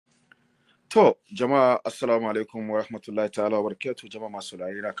To, jama'a assalamu alaikum wa rahmatullahi ta'ala wa barakatuh jama'a masu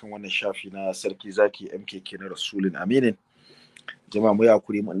na kan wannan shafi na sarki zaki MKK na Rasulun Aminin. Jama'a mu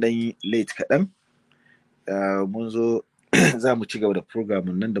yakuri mun dan yi late kaɗan. Mun zo za mu ci gaba da program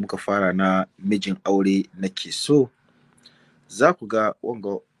nan da muka fara na mijin aure nake so. Za ku ga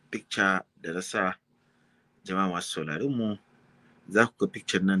wanga picture da na sa jama'a masu sauraron mu. Za ku ga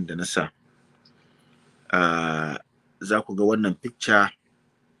picture nan da na sa. Za ku ga wannan picture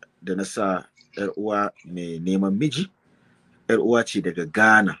da na sa ‘yar uwa mai neman miji, ‘yar uwa ce daga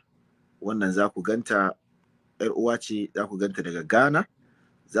Ghana, wannan za ku ganta ‘yar uwa ce za ku ganta daga Ghana,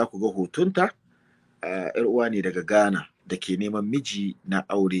 za ku ga hotunta, ‘yar uwa ne daga Ghana da ke neman miji na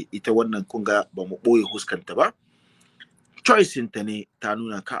aure, ita wannan kun ga ba mu ɓoye huskanta ba, choicinta ne ta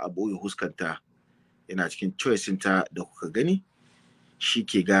nuna ka a ɓoye huskanta, yana cikin choicinta da kuka gani, shi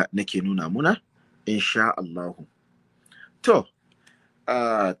ke ga nake nuna muna, insha Allahu. To,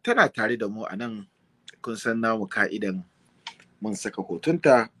 tana tare da mu a nan kun san namu ka'idan mun saka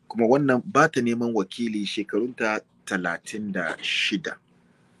hotunta kuma wannan ba ta neman wakili shekarunta 36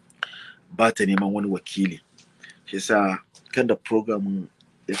 ba ta neman wani wakili shi sa kan da program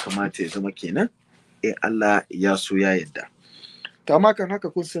ya kamata ya zama kenan in Allah ya so ya yadda. To amma kan haka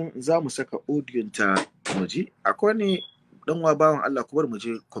kun san za mu saka audio ta muji akwai ne dan wa bawan Allah kuma mu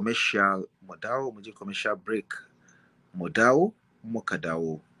je commercial mu dawo mu je commercial break mu dawo muka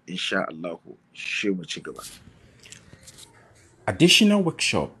dawo insha Allahu shi mu ci gaba. Additional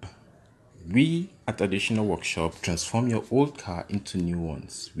workshop. We at Additional Workshop transform your old car into new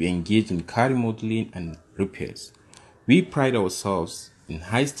ones. We engage in car remodeling and repairs. We pride ourselves in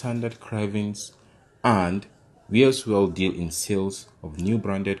high standard carvings and we as well deal in sales of new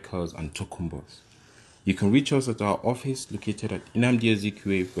branded cars and tokumbos. You can reach us at our office located at Inamdi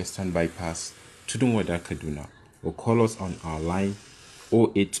Ezekwe Western Bypass, Tudunwada, Kaduna, or call us on our line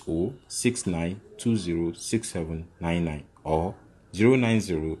 080-6920-6799 or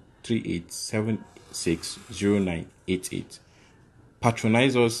 090-3876-0988.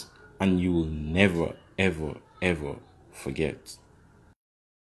 Patronize us and you will never, ever, ever forget.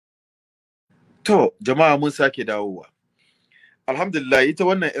 To, jama'a mun sake dawowa. Alhamdulillah, ita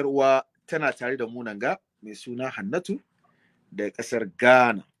wannan ‘yar uwa tana tare da mu nan ga mai suna Hannatu da ƙasar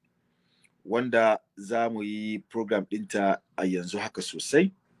Ghana, wanda za mu yi program ɗinta a yanzu haka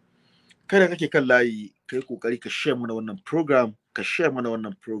sosai. Kada kake kan layi, kai kokari ka share mana wannan program,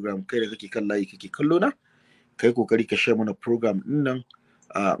 kai da kake kan layi kake kallo na, kai kokari ka share mana program ɗin nan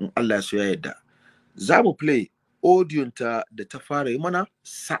in Allah ya so ya yarda. Za mu play audio ta da ta fara yi mana,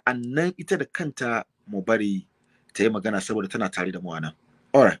 sa'annan ita da kanta mu bari ta yi magana saboda tana tare da mu nan.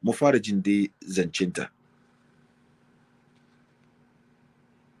 Alright, mu fara jin dai zancinta.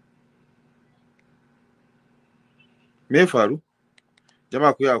 Me faru?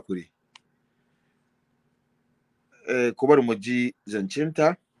 Jama'a ku yi hakuri. Ku bar mu ji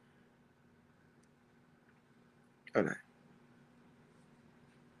zancinta. Alright.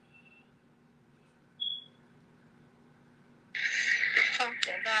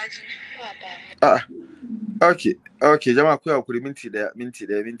 Okay, jama'a ku yi hakuri minti daya.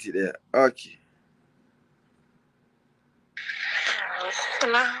 Okay.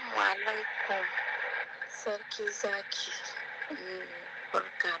 Assalamu alaikum, sarki zaki,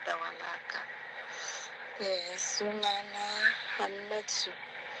 barka da walaka. Sunana Hannatu,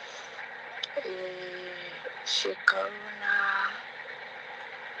 shekaruna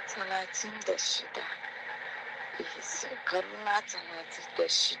 36.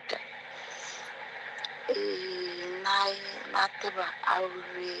 Na taba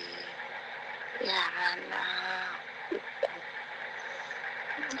aure yara na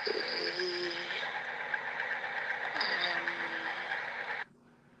 3.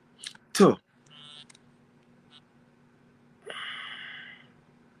 To.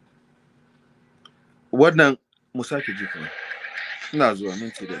 Wannan mu sake ji kuma. Ina zuwa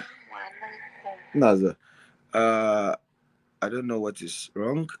minti da. Ina zuwa. I don't know what is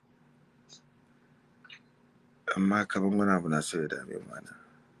wrong. Amma kaman wani abu na so ya dame mana.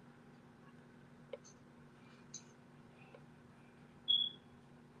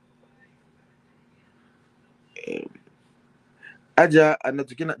 Aja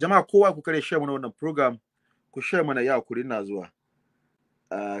Hannatu kina jama'a kowa ku kare share mana wannan program, ku share mana ya kuri na zuwa.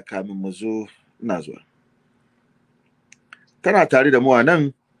 Kamin mu zo ina zuwa. Tana tare da mu a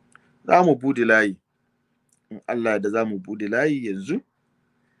nan, za mu bude layi. In Allah da za mu bude layi yanzu.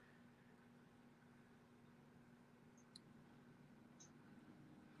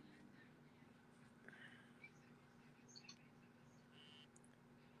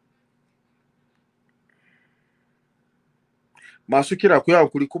 masu kira ku yi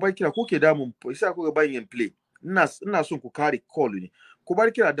hankuri ku bar kira ko ke damun sai ku ga bayin play ina son ku kare call ne ku bar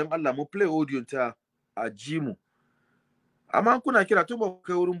kira don Allah mu play audio ta a jimu amma kuna kira tun ba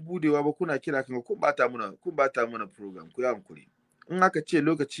kai wurin budewa ba kuna kira kan kun bata muna program ku yi hankuri in aka ce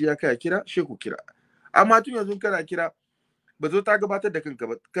lokaci ya kai kira she ku kira amma tun yanzu kana kira ba zo ta gabatar da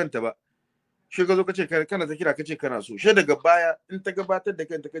kanta ba shi ka zo ka ce kana ta kira ka ce kana so shi daga baya in ta gabatar da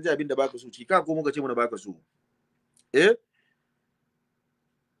kanta ka ji abin da baka so ci ka ko muka ce mana baka so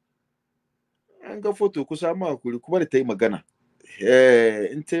an ga foto ku samu hakuri kuma da ta yi magana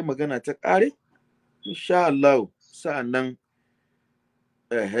in ta yi magana ta kare insha Allah sa'annan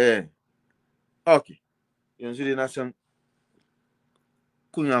okay yanzu dai na san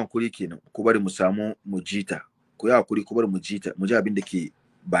kun yi hankuri kenan ku bari mu samu mu jita ku yi hakuri ku bari mu jita mu ji abin da ke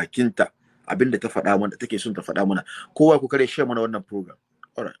bakinta abin da ta faɗa mana take son ta faɗa mana kowa ku kare share mana wannan program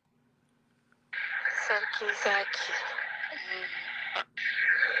alright sarki zaki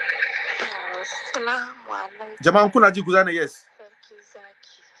assalamu alaikum jama'an kuna ji ku zana yes sarki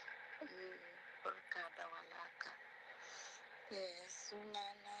zaki barka da walaka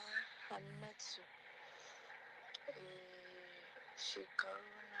sunana Hannatu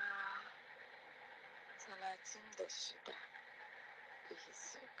shekaruna 36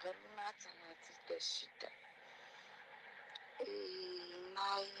 shekaruna 36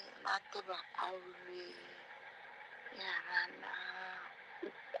 na taba aure yara na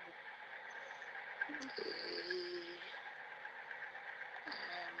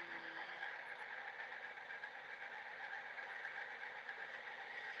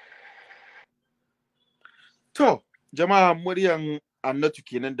to jama'a muryan Hannatu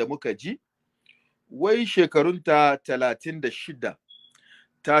kenan da muka ji wai shekarunta 36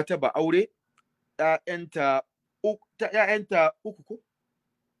 ta taba aure ‘ya'yanta uku ko?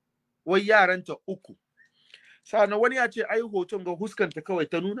 Wai yaranta uku. Sa'an wani ya ce, ai hoton ga huskanta kawai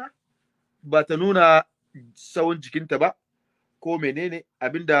ta nuna, ba ta nuna tsawon jikinta ba, ko menene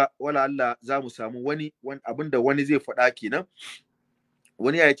abinda wala Allah za mu samu abinda wani zai faɗa kenan.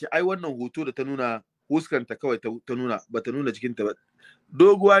 Wani ya ce, ai wannan hoto da ta nuna huskanta kawai ta nuna, ba ta nuna jikinta ba.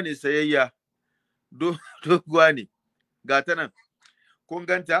 Doguwa ne sayayya, doguwa ne, ga ta nan, kun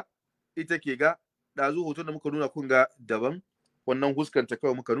ganta, ita ke ga, ɗazu hoton da muka nuna kun ga daban wannan huskanta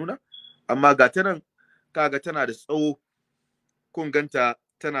kawai muka nuna amma ga ta nan kaga tana da tsawo kun ganta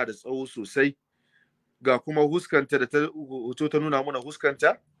tana da tsawo sosai ga kuma huskanta da hoto ta nuna mana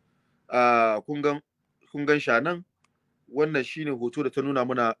huskanta kun gan sha nan wannan shine hoto da ta nuna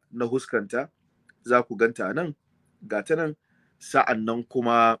mana na huskanta za ku ganta nan ga ta nan sa'an nan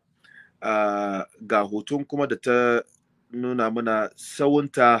kuma ga hoton kuma da ta nuna mana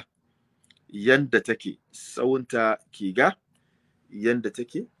sawunta yanda take tsawonta ke ga yanda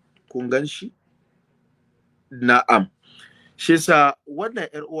take kun gan shi na'am shi yasa wannan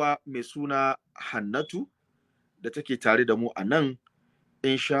yar uwa mai suna Hannatu da take tare da mu a nan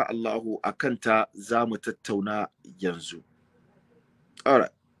insha Allahu akan ta za mu tattauna yanzu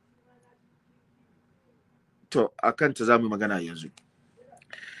alright to akan ta za mu magana yanzu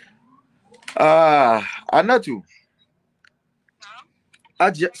Hannatu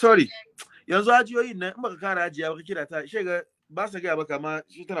sorry yanzu ajiyoyin nan in baka kara ajiya baka kira ta shega ba sa gaya maka ma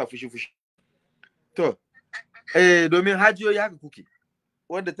shi tana fushi to domin hajiyoyi haka kuke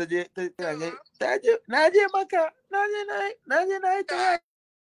wanda ta je na je maka na yi ta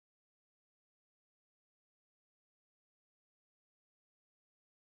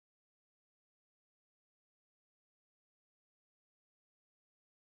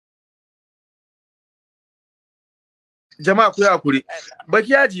jama'a ku yi hakuri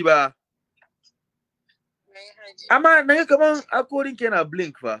baki yaji ba amma na yi kaman akorin ke na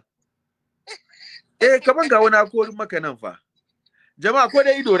blink fa kaman ga wani akorin maka nan fa jama'a ko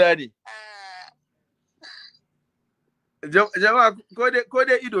dai ido na ne jama'a ko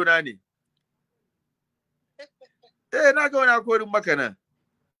dai ido na ne na ga wani akorin maka nan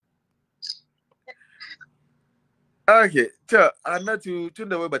okay to Hannatu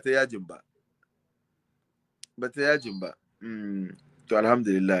tunda wai bata yajin ba to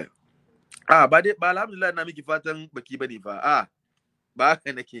alhamdulillah ba dai ba alhamdulillah na miki fatan baki bane fa ba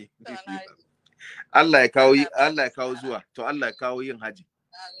haka nake Allah ya kawo zuwa to Allah ya kawo yin haji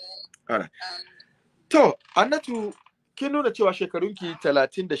to Hannatu kin nuna cewa shekarunki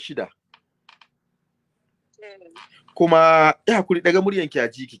 36 kuma ya hakuri daga muryanki a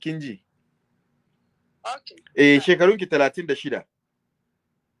jiki kin ji shekarunki 36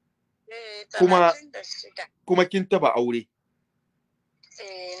 kuma kin taba aure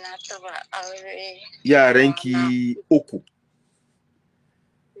na taba aure yaranki uku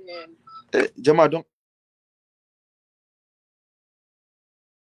jama'a don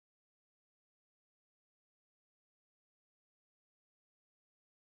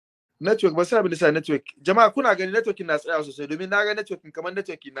network ba sai bisa network. Jama'a kuna gani networking na tsaya sosai domin na ga networking kamar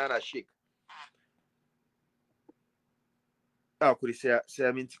networking na shake. Kuri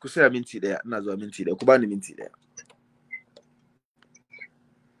sai minti ku sai minti daya ina zuwa minti daya ku bani minti daya.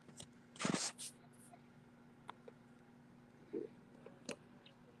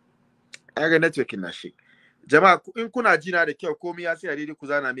 Aga networking na shake. Jama'a in kuna jina da kyau komai ya sai daidai ku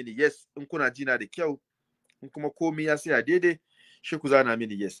zana mini yes in kuna jina da kyau in kuma komai ya sai daidai shi ku zana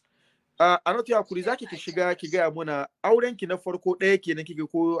mini yes. Hannatu hakuri zaki ki shiga ki gaya muna auren ki na farko ɗaya kenan kike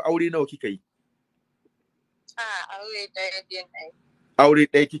ko aure nawa kika yi? Aure ɗaya din ai. Aure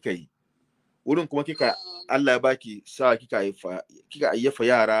ɗaya kika yi. Wurin kuma kika Allah ya baki sa kika ayyafa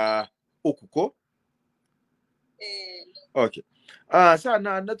yara 3 ko? Okay.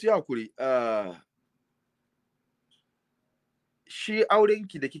 Sa'annan Hannatu hakuri shi auren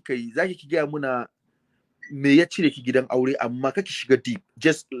ki da kika yi zaki ki gaya muna me ya cire ki gidan aure amma kake shiga deep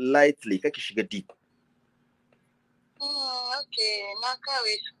just lightly kake shiga deep. Okay, na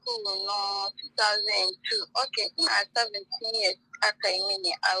kawai school no 2002. Okay, ina 17 years aka yi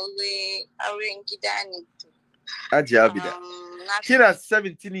mini auren gida ne. Aji Abida. Kina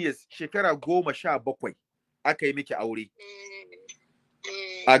 17 years shekara 17 aka yi miki aure.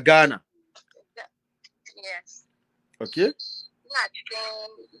 A Ghana. Yes. Okay. Ina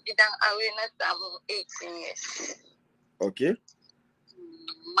cikin gidan aure na samu 18 years. Okay.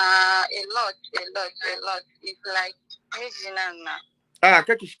 A lot. It's like Mijin na.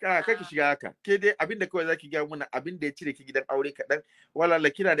 Kake shiga haka. Ke dai abinda kawai zaki ga muna abinda ya cire ki gidan aure kadan. Wala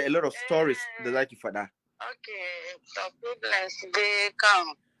kina da a lot of stories da zaki faɗa. Okay, so problems they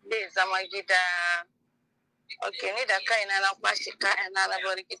come. Bai zama gida. Okay, ni da kaina na kwashi kayana na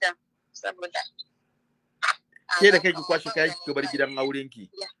bar gidan saboda. Ke da kai ki kwashi kayan ki bar gidan auren ki.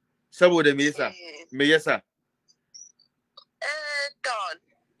 Saboda me yasa? Me yasa? To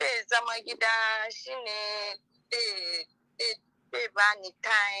bai zama gida shine bai bani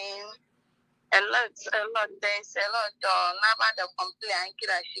time. A lot there's a lot na ba da complain an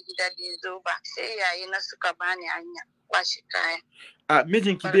kira shi gida bai zo ba sai yayi na suka bani hanya kwashi kaya.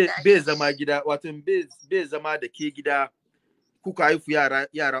 Mijinki bai zama gida wato bai zama da ke gida kuka haifu yara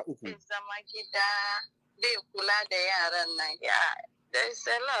 3. Bai zama gida bai kula da yaran nan there's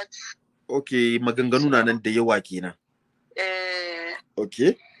a lot. Okay, maganganu na nan da yawa kenan.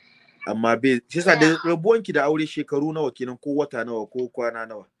 Okay. Amma bai shi sa da rabuwanki da aure shekaru nawa kenan ko wata nawa ko kwana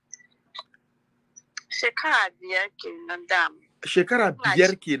nawa? Shekara 5 kenan da. Shekara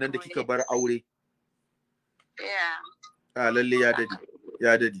 5 kenan da kika bar aure. Lalle ya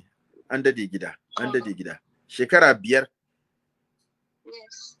dade. An dade gida. Shekara 5.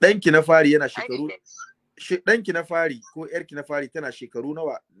 Yes. Ɗanki na fari yana shekaru ɗanki na fari ko ƴarki na fari tana shekaru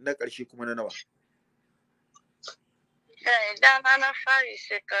nawa na ƙarshe kuma na nawa? Dana na fari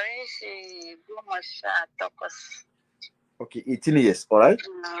shekarun shi 18. Okay, 18 years, all right?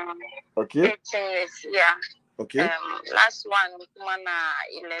 Okay. 18 years, yeah. Okay. Last one kuma na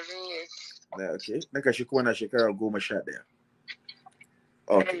 11 years. Okay, na ƙarshe kuma na shekara 11.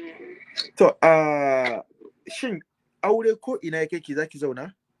 Okay. To, shin aure ko ina yake ki zaki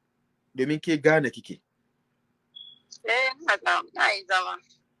zauna? Domin ke gane kike. Na yi zama.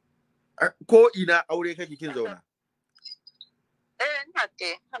 Ko ina aure kake kin zauna? Na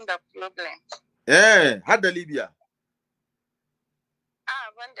te, ban da problem. Har da Libya.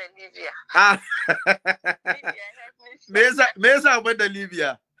 Ban da Libya. Me yasa ban da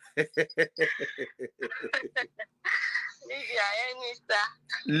Libya? Libya ya yi nisa.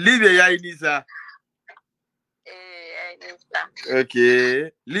 Libya ya yi nisa. Ya yi nisa.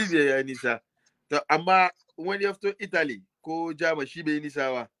 Okay, Libya ya yi nisa. To, amma wani ya fito Italy ko Jama shi bai yi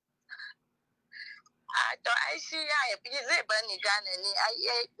nisa ba? To, ai shi zai bani gane ni,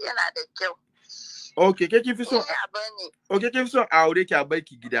 ai yana da kyau. Okay, ke kin fi son aure ki a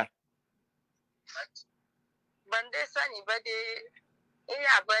barki gida. Ban dai sani ba dai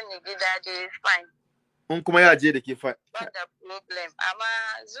ya bani gida dai fine. In kuma ya je da ke fine. Ban da problem, amma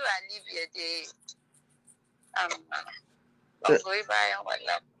zuwa Libya dai ban goyi bayan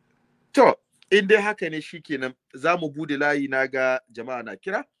wannan. To, in dai haka ne shikenan za mu bude layi na ga jama'a na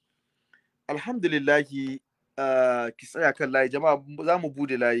kira. Alhamdulillahi ki tsaya kan layi jama'a za mu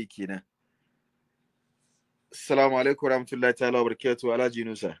bude layi kenan. Assalamu alaikum warahmatullahi ta'ala wa barakatuhu Alhaji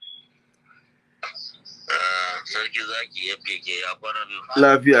Nusa. Sarki zaki ya fike ya kwana biyu.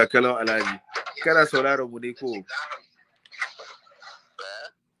 Lafiya kalau Alhaji. Kana sauraron mu ne ko?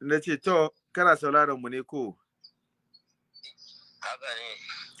 Na ce to kana sauraron mu ne ko? Haka ne.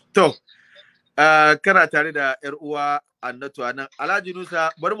 To, kana tare da ƴar uwa Hannatu anan. Alhaji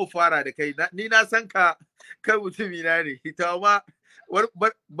Nusa, bari mu fara da kai. Ni na san ka kai mutumi na ne. To amma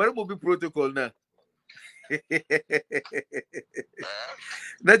bar mu bi protocol na.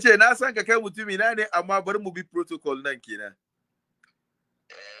 Na ce na san ka kai mutumi na ne amma bar mu bi protocol nan kenan.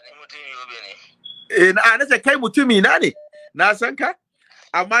 Ni mutum Yobe ne. Na ce kai mutumi na ne. Na san ka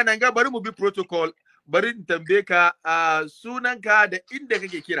amma nan ga bari mu bi protocol. Bari in tambaye ka sunanka da inda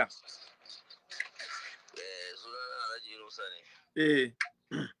kake kira. Sunana Alhaji Musa ne.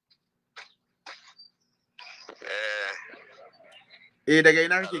 Daga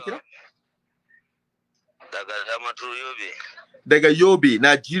ina kake kira? Daga Damaturu Yobe. Daga Yobe,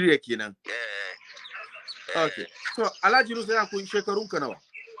 Nigeria kenan. Okay. So, Alhaji Musa ya kun shekarunka nawa?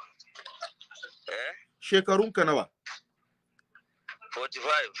 Shekarunka nawa?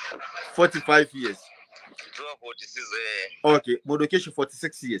 45. 45 years. Zuwa 46 Okay, mu doke shi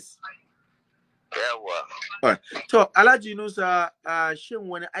 46 years. Yawa. Alright. To, Alhaji Musa, shin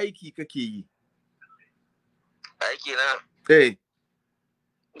wani aiki kake yi? Aiki na?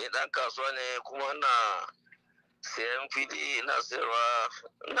 Ni dan kasuwa ne kuma ina sayan fili, ina sayarwa,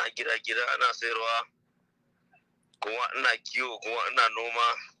 ina gida ina sayarwa, kuma ina kiwo, kuma ina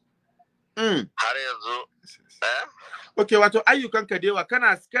noma. Har yanzu. Okay, wato ayyukanka da yawa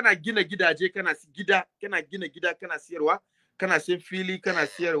kana gina gidaje, kana gina gida kana siyarwa, kana sayan fili kana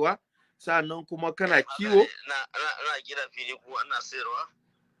siyarwa, sannan kuma kana kiwo. Ina gina fili kuma ina sayarwa.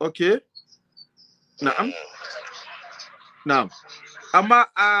 Okay. Na'am. Na'am.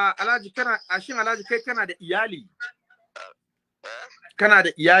 Amma Alhaji Alhaji kai kana da iyali? Kana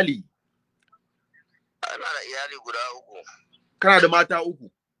da iyali? Ina da iyali guda 3. Kana da mata 3?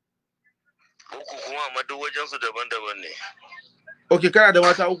 3 kuma amma duk wajen su daban-daban ne. Okay, kana da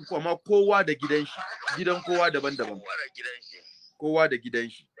mata 3 amma kowa da gidan shi. Gidan kowa daban-daban. Kowa da gidan shi. Kowa da gidan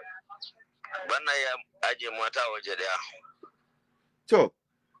shi. Bana ya aje mata waje daya. To,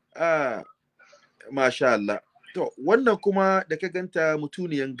 masha Allah. To, wannan kuma da ka ganta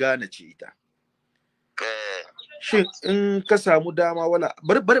mutuniyan Ghana ce ita. Shin in ka samu dama wala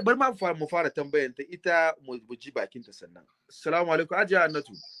bar ma mu fara tambayan ta ita mu ji bakin ta sannan. Assalamu alaikum Hajiya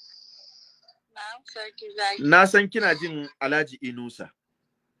Hannatu. Na san kina jin Alhaji Inusa.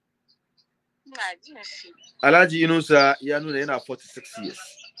 Ina jin shi. Alhaji Inusa ya nuna yana 46 years.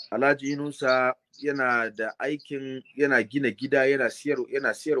 Alhaji Inusa yana da aikin yana gina gida, yana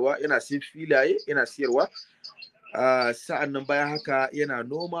siyarwa, yana siyan filaye, yana siyarwa. Sa'an nan bayan haka yana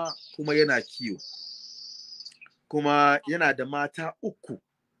noma kuma yana kiwo. Kuma yana da mata 3.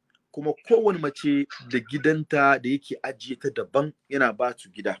 Kuma kowane mace da gidanta da yake ajiye ta daban, yana ba su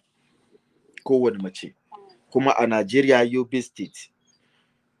gida. Kowane mace. Kuma a Nigeria Yobe State.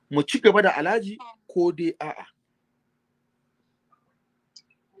 Mu ci gaba da Alhaji ko dai a'a?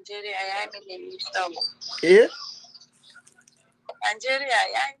 Nigeria ya yi mini nisa. Nigeria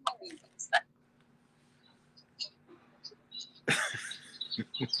ya yi mini nisa.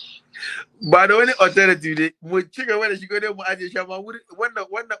 Ba da wani alternative ne, mu ci gaba da shigo ne mu aje shi amma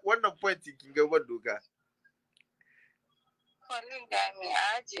wannan point kin ga ban doka. Kullum da me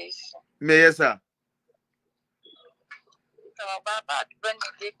aje shi. Me yasa? To ba ban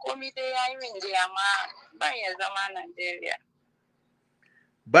da komai dai yayi min dai amma ban ya zama Nigeria.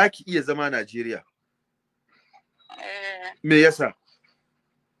 Ba ki iya zama Nigeria. Me yasa?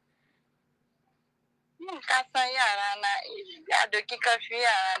 Kasan yara na ya doki kafi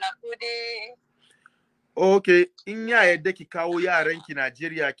yara na ko dai. Okay, in ya yadda ki kawo yaranki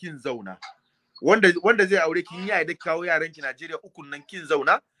Nigeria kin zauna. Wanda zai aure ki in ya yadda ki kawo yaranki Nigeria 3 nan kin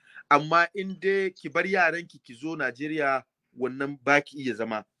zauna, amma in dai ki bar yaranki ki zo Nigeria wannan baki iya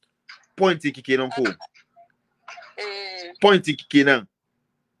zama. Point ki kenan ko? Point ki kenan.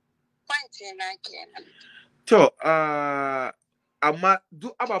 Point na kenan. To, amma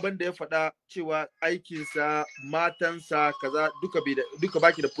duk ababen da ya faɗa cewa aikinsa, matansa, kaza duka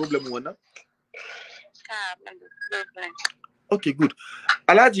baki da problem wannan? Okay, good.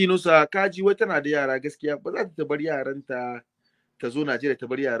 Alhaji Nusa, kaji wai tana da yara gaskiya ba za ta bar yaranta ta zo Najeriya ta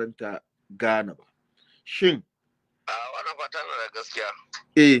bar yaranta Ghana ba. Shin? Wannan fa tana da gaskiya.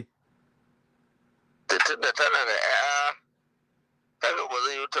 Tunda tana da 'ya'ya, kaga ba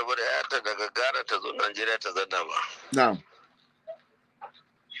zai yi ta bar 'ya'yanta daga Ghana ta zo Najeriya ta zanna ba. Na'am.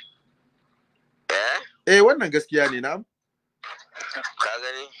 Wannan gaskiya ne, na'am. Ka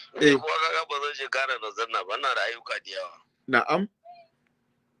gani? Ni kuma kaga ba zan je Ghana na zanna ba, ina da ayyuka da yawa. Na'am.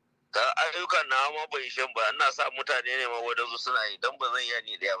 Ka ayyukan na ma bai shan ba, ina sa mutane ne ma wadansu suna yi, dan ba zan iya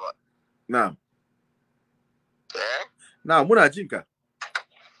ni daya ba. Na'am. Na'am, muna jin ka.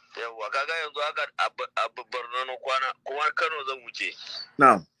 Yawwa, kaga yanzu haka a Borno na kwana, kuma Kano zan wuce.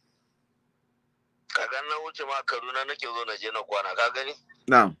 Na'am. Kaga na wuce ma Kaduna nake zo na je na kwana, ka gani?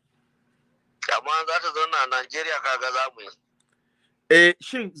 Na'am. Amma za ta zauna a Najeriya kaga za mu yi.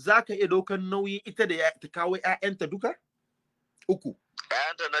 shin zaka iya daukan nauyin ita da ta kawo ƴaƴanta duka? Uku.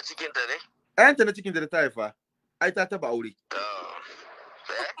 ƴaƴanta na cikin ta ne? ƴaƴanta na cikin ta da ta haifa. Ai ta taba aure.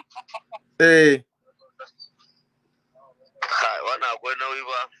 Wannan akwai nauyi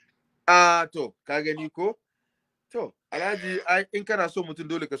ba. To, ka gani ko? To, Alhaji, in kana so mutum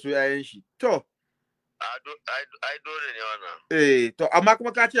dole ka so yayan shi. To. Ai dole ne wannan. To, amma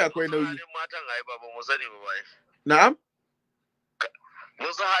kuma ka ce akwai nauyi. Halin matan ai ba mu sani ba bai. Na'am?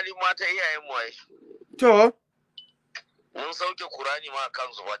 Mun san halin mata iyayen mu ai. To. Mun sauke Kurani ma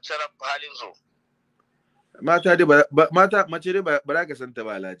kansu ba cara halin su. Mace dai ba za ka san ta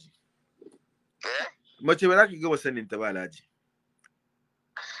ba Alhaji. Mace ba za ka gama sanin ta ba Alhaji.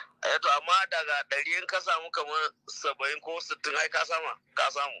 To amma daga 100 in ka samu kamar 70 ko 60 ai ka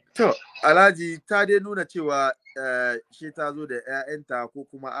samu. To Alhaji ta dai nuna cewa shi ta zo da ƴaƴanta ko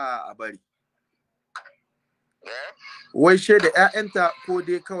kuma a bari. Wai she da ƴaƴanta ko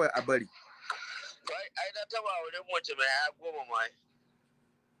dai kawai a bari. Ai da taba wurin mace mai ƴaƴa 10 ma.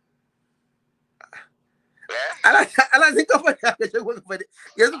 Alhaji ka faɗi haka shi ko ka faɗi.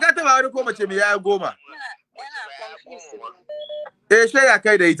 Yanzu ka taba wani ko mace mai ƴaƴa 10. She ya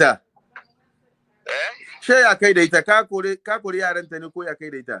kai da ita. She ya kai da ita ka kore yaranta ne ko ya kai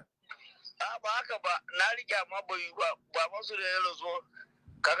da ita? Ba haka ba, na rike amma bai ba masu da ya rasu.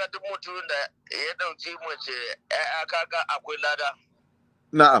 Kaga duk mutumin da ya dauki mace ƴaƴa kaga akwai lada.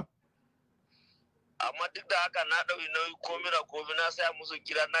 Na'am. Amma duk da haka na dauki nauyi komai da komai na saya musu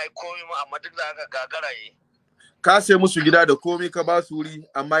gida na yi komai ma amma duk da haka gagara yi. Ka sai musu gida da komai ka ba su wuri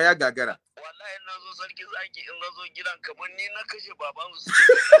amma ya gagara. Wallahi na zo sarki zaki in na zo gidan kamar ni na kashe baban su.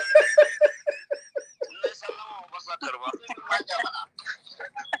 Ne sallama ba sa karba.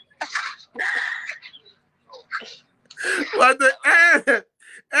 Wato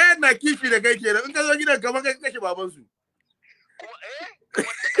na kishi da kai kenan in ka zo gidan kamar kai kashe baban su. Kuma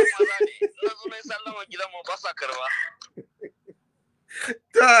kamar duka maza ne na zo na sallama gidan mu ba sa karba.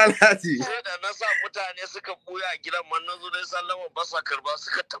 Ta Alhaji. Sai da na sa mutane suka buya a gidan man na zo na sallama ba sa karba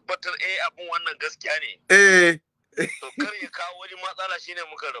suka tabbatar abun wannan gaskiya ne. To kar ya kawo wani matsala shine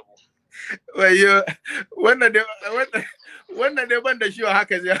muka rabu. Wayo wannan dai ban da shi wa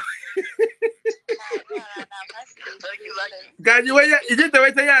haka zai. Gaji wai ijin da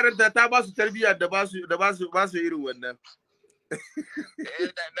wai ta yaran ta ba su tarbiyya da ba su irin wannan.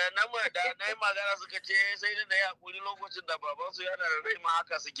 Da na yi magana suka ce sai da ya hakuri lokacin da babansu yana da rai ma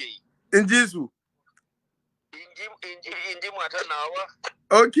haka suke yi. In ji su? In ji matan nawa ba.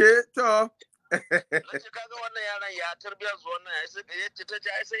 Okay, to. Na ce kaga wannan yaran ya tarbiyyar su wannan ya ce ta ce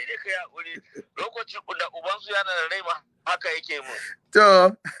ai sai dai ka yi hakuri lokacin da ubansu yana da rai ma haka yake mu.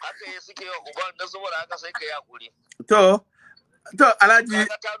 To. Haka yi suke yi uban da saboda haka sai ka yi hakuri. To Alhaji.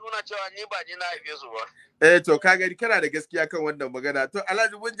 Kaga ta nuna cewa ni ba ni na haife su ba. To ka gani kana da gaskiya kan wannan magana. To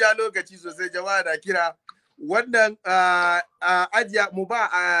Alhaji mun ja lokaci sosai jama'a na kira wannan ajiya mu ba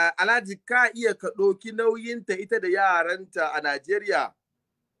Alhaji ka iya ka ɗauki nauyinta ita da yaranta a Najeriya.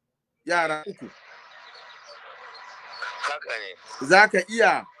 Yara 3. Haka ne. Za ka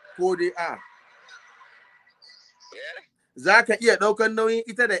iya ko dai a? Za ka iya ɗaukan nauyin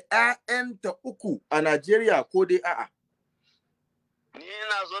ita da ‘ya'yanta 3 a Najeriya ko dai a'a? Ni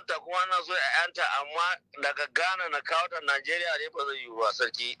ina so ta kuma na so ‘ya'yanta amma daga Ghana na kawo ta Najeriya ne ba zai yi ba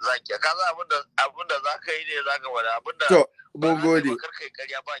sarki zaki. Ka za abin da za ka yi ne za ka wada abin da to mun gode.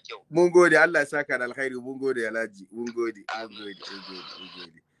 Ba kyau. Mun gode Allah ya saka da alkhairi mun gode Alhaji mun gode.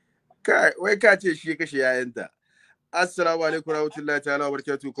 Kai wai ka ce shi kashe ‘ya'yanta. Assalamu alaikum warahmatullahi ta'ala wa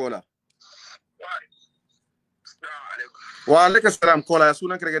barakatuh kola. Wa alaikum salam kola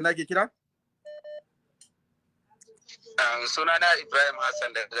sunan ka daga Nake kira? Sunana Ibrahim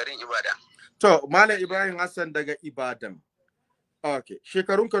Hassan daga garin Ibadan. To, Malam Ibrahim Hassan daga Ibadan. Okay.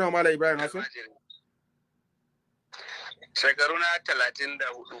 Shekarun ka nawa Malam Ibrahim Hassan? Shekaruna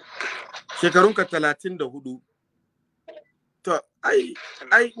 34. Shekarun ka 34. To, ai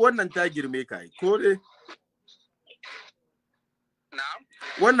wannan ta girme ka ko dai? Na'am.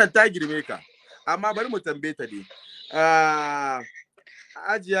 Wannan ta girme ka. Amma bari mu tambaye ta dai.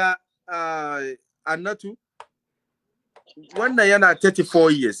 Ajiya Hannatu wannan yana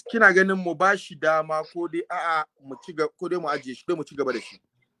 34 years kina ganin mu ba shi dama ko dai a'a mu ci gaba ko dai mu ajiye shi dai mu ci gaba da shi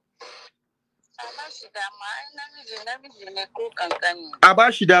a ba shi dama namiji ne ko kankani a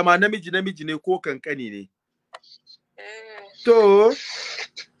ba shi dama namiji ne ko kankani ne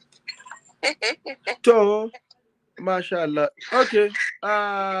to masha Allah okay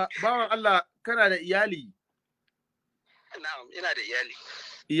bawan Allah kana da iyali na'am ina da iyali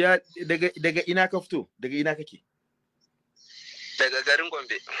daga ina ka fito daga ina kake daga garin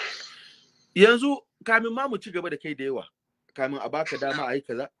Gombe. Yanzu kamin ma mu ci gaba da kai da yawa. kamin a baka dama a yi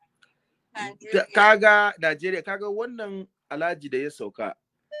kaza. Kaga Najeriya, kaga wannan alhaji da ya sauka,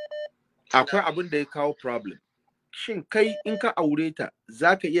 akwai abin da ya kawo problem. Shin kai in ka aure ta,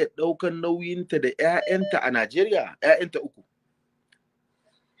 za ka iya ɗaukan nauyinta da 'ya'yanta a Najeriya? 'Ya'yanta uku.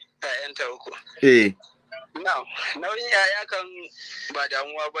 'Ya'yanta uku. Eh. Nauyin yaya kan ba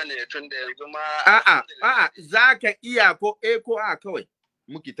damuwa ba ne tun da yanzu ma. A'a, za ka iya ko ko a kawai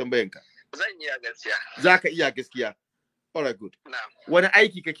muke tambayanka. Zan iya gaskiya. Za ka iya gaskiya. All right, good. Wani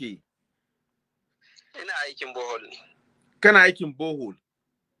aiki kake yi? Ina aikin bohol. Kana aikin bohol?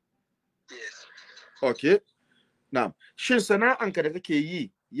 Yes. Okay. Na'am. Shin sana'anka da kake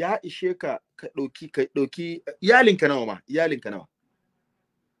yi ya ishe ka ɗauki iyalinka nawa ma? Iyalinka nawa?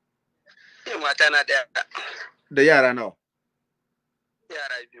 Mata na ɗaya. Da yara nawa?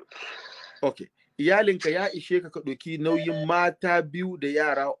 Yara biyu. Okay. Iyalinka ya ishe ka ɗauki nauyin mata 2 da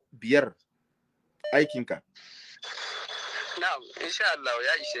yara 5 aikinka? Na'am, insha Allah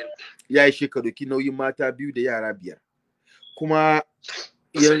ya ishe ni. Ya ishe ka ɗauki nauyin mata 2 da yara 5. Kuma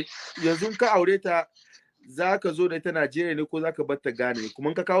yanzu ka aure ta, za ka zo da ita Najeriya ne ko za ka bar ta Ghana ne?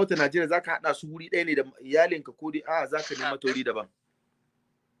 Kuma ka kawo ta Najeriya, za ka haɗa su wuri ɗaya ne da iyalinka ko dai za ka nema ta wuri daban?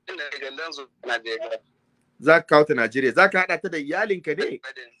 Za ka kawo ta Najeriya, za ka haɗa ta da iyalinka ne?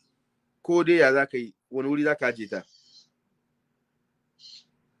 Ko dai ya za ka yi, wani wuri za ka aje ta?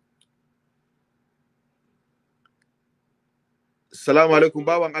 Salamu alaikum,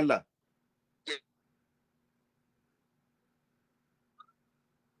 bawan Allah.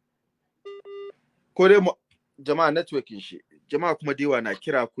 Ko dai jama'a networking shi, jama'a kuma dewa na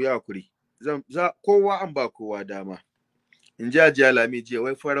kira ku ya kuri. Kowa an ba kowa dama. In ji Hajiya Lami jiya,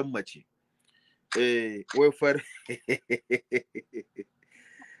 wai faran mace. Wai far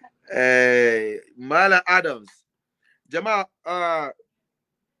Malam Adams. Jama'a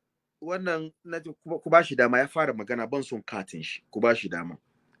wannan ku ba shi dama, ya fara magana, ban son katin shi, ku ba shi dama.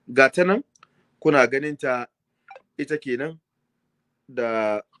 Ga ta nan kuna ganin ta, ita kenan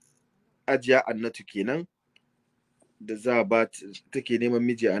da Hajiya Hannatu kenan da za ba take neman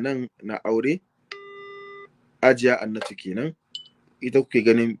miji a nan na aure. Hajiya Hannatu kenan, ita kuke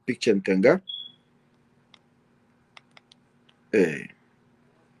ganin picture tanga.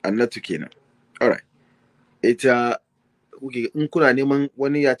 Hannatu kenan. Alright. Ita kuke, in kuna neman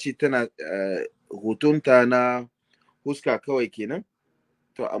wani ya ce tana hotonta na huska kawai kenan,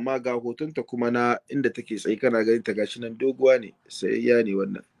 to amma ga hotonta kuma na inda take tsaye, kana ganin ta gashi nan, doguwa ne, sayayya ne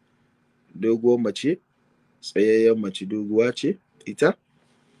wannan. Doguwar mace, tsayayyen mace, doguwa ce ita.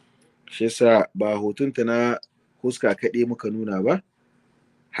 Shi yasa ba hotonta na huska kaɗai muka nuna ba,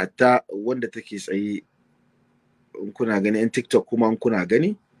 hatta wanda take tsaye, in kuna gani, in TikTok kuma in kuna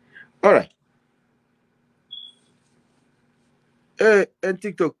gani. Alright. ‘Yan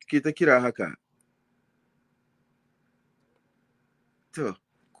TikTok ke ta kira haka. To,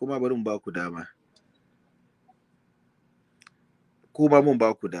 kuma bari mu ba ku dama. Kuma mun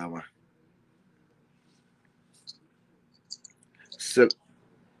ba ku dama.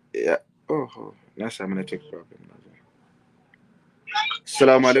 Na samu network problem.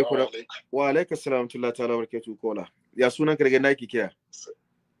 Assalamu alaikum. Wa alaikum assalam wa ta'ala wa barakatuh kola. Ya sunan ka daga Nake kira?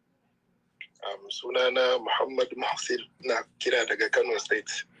 Sunana Muhammad Muhsin, na kira daga Kano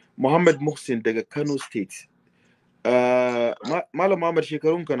State. Muhammad Muhsin daga Kano State. Malam Muhammad,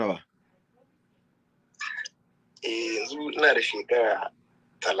 shekarun ka nawa? Yanzu ina da shekara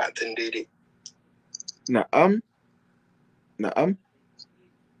 30 daidai. Na'am.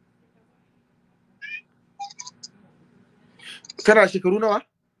 Kana shekaru nawa?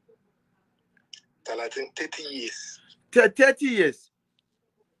 30 years. 30 years.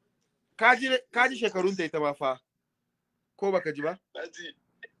 Kaji shekarun ta ita ma fa? Ko baka ji ba?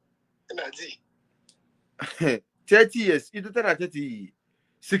 Ina ji. 30 years, ita tana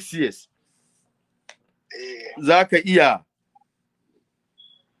 36 years. Za ka iya?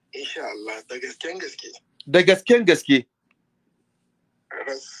 Insha Allah, da gasken gaske. Da gasken gaske?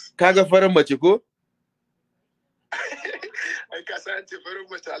 Kaga farin mace ko? Ai ka san ce farin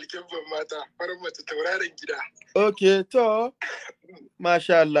mace alkebban mata, farin mace tauraron gida. Okay, to.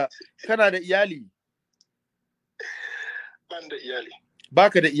 Masha Allah. Kana da iyali? Ban da iyali.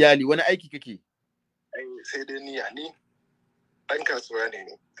 Baka da iyali, wani aiki kake? Sai dai ni ɗan kasuwa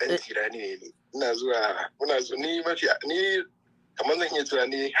ne, ɗan tirani ne. Muna zuwa ni kamar zan iya cewa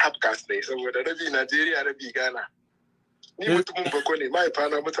ni half caste ne, saboda rabi Najeriya, rabi Ghana. Ni mutumin Bako ne,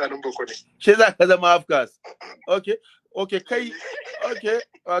 mahaifana mutanen Bako ne. Shi za ka zama half caste? Okay, kai,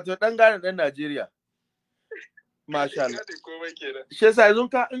 wato ɗan Ghana, ɗan Najeriya. Masha Allah. Shi yasa yanzu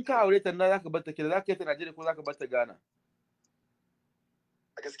in ka aure ta na zaka bar ta kira, zaka yi ta Najeriya ko zaka bar ta Ghana?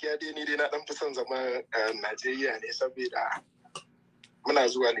 A gaskiya dai ni dai na dan fi son zama Najeriya ne saboda muna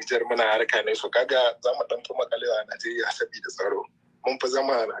zuwa Nijar muna harka ne so kaga za mu dan fi makalewa a Najeriya saboda tsaro. Mun fi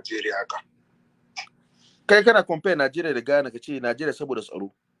zama a Najeriya haka. Kai kana compare Najeriya da Ghana kace Najeriya saboda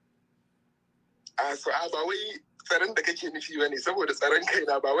tsaro. Ba wai tsaron da kake nufi bane saboda tsaron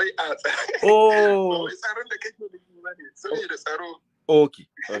kaina ba wai a Oh. ba wai tsaron da kake nufi bane saboda tsaro. Okay.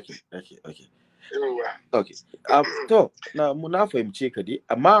 Yawa. Okay. To na fahimce ka dai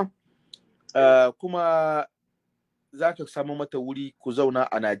amma kuma za ka samu mata wuri ku zauna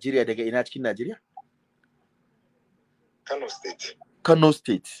a Najeriya daga ina cikin Najeriya? Kano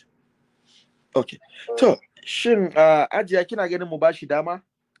State. Okay. To, shin Ajiya kina ganin mu bashi dama?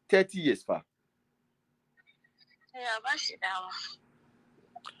 30 years fa. Ya bashi dama.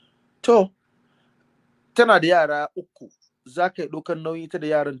 To, tana da yara 3. Za ka yi ɗaukar nauyi ta da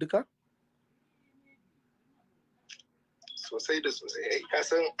yaran duka? Sosai da sosai. Ka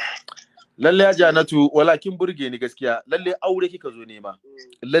san lalle ya Hannatu, walakin burge ni gaskiya. Lalle aure kika zo nema.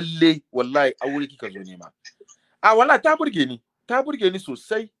 Lalle wallahi aure kika zo nema. Wallahi ta burge ni. Ta burge ni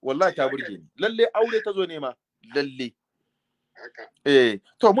sosai. Wallahi ta burge ni. Lalle aure ta zo nema. Lalle.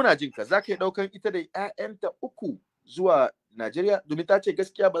 To muna jin ka. Za ka yi ɗaukan ita da ƴaƴanta 3 zuwa Najeriya domin ta ce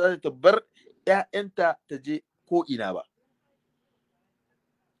gaskiya ba za ta bar ƴaƴanta ta je ko ina ba.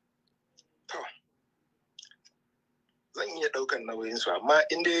 Zan iya ɗaukan nauyin su amma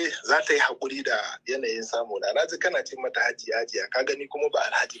in dai za ta yi haƙuri da yanayin samu na ji kana ce mata hajiya ka gani kuma ba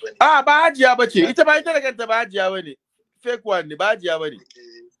alhaji bane. Ba hajiya bace ita ba ita da kanta ba hajiya bane. Fake one ne ba hajiya bane.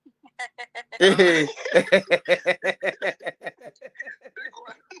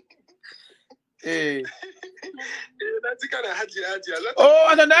 Na ji kana hajiya.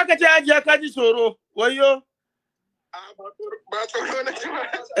 Wanda da aka ce hajiya ka ji tsoro. Wayo. Ba tsoro na ji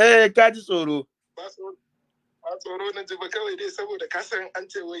ba. Ka ji tsoro. Ba tsoro na ji ba kawai dai saboda ka san an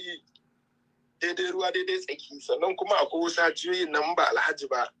ce wai daidai ruwa daidai tsaki sannan kuma akwai wasu hajiyoyin nan ba alhaji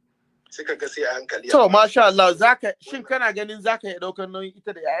ba suka ga sai a hankali. To masha Allah shin kana ganin zaka iya daukar nauyin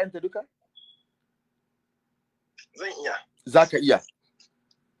ita da 'ya'yanta duka? Zan iya. Zaka iya.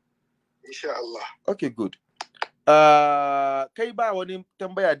 Insha Allah. Okay, good. Kai ba wani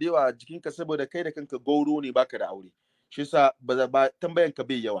tambaya da yawa jikinka saboda kai da kanka gauro ne baka da aure. Shi yasa ba tambayan ka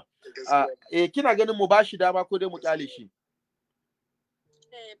bai yawa. Kina ganin mu bashi dama ko dai mu kyale shi?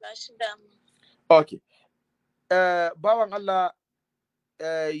 Bashi dama. Okay. Bawan Allah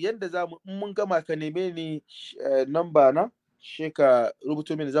yanda za mu mun gama ka neme ni number na ka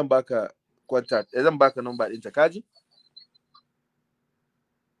rubuto mini zan baka contact zan baka number ɗinta kaji?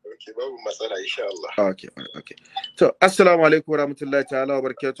 Okay, babu matsala insha Allah. Okay. To, assalamu alaikum warahmatullahi ta'ala wa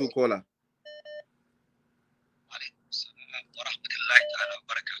barakatuh kola.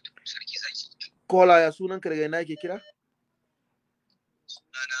 Kola ya sunan ka daga ina ke kira?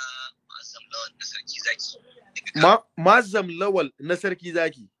 Sunana Ma'azzam Lawal na Sarki Zaki. Ma'azzam Lawal na Sarki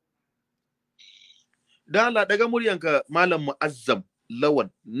Zaki. Dan Allah daga muryanka Malam Mu'azzam Lawal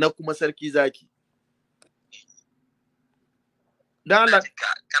na kuma Sarki Zaki. Dan Allah.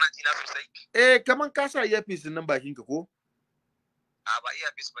 Kana ji na sosai? Kaman ka sa earpiece nan bakin ka ko? Ba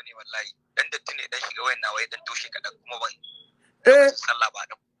earpiece bane wallahi. Dan datti ne dan shiga wayan nawa ya dan toshe kadan kuma ban. Sallah ba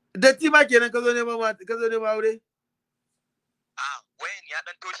da. Datti ma kenan ka zo ne ma aure? Wayan ya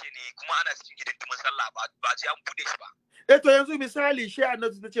dan toshe ne kuma ana cikin hidindimin sallah ba ji an bude shi ba. To yanzu misali shi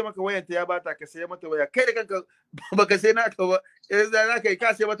Hannatu ta ce maka wayan ta ya bata ka sai mata waya kai da kanka baka sai naka ba za ka yi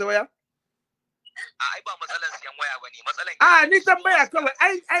ka sai mata waya? Ai ba matsalan siyan waya bane matsalan ni tambaya kawai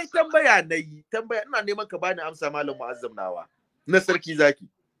ai tambaya nayi tambaya ina neman ka bani amsa Malam Mu'azzam nawa na Sarki Zaki.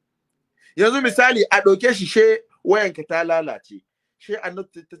 Yanzu misali a ɗauke shi she wayanka ta lalace. She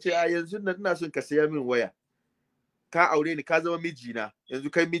Hannatu ta ce yanzu nan ina son ka saya min waya. Ka aure ni ka zama mijina.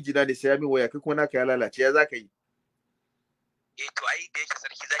 Yanzu kai mijina ne saya min waya kai kuma naka ya lalace ya za ka yi? To ai da yake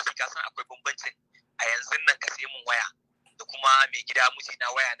Sarki Zaki ka san akwai bambancin a yanzu nan ka sai mun waya da kuma mai gida mijina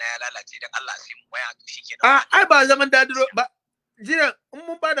waya na ya lalace dan Allah sai mun waya to shikenan. Ai ba zaman dadiro ba. Jiya in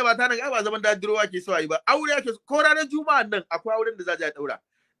mun bada mata nan ai ba zaman dadiro ake so ayi ba. Aure ake ko ranar Juma'a nan akwai auren da za a daura.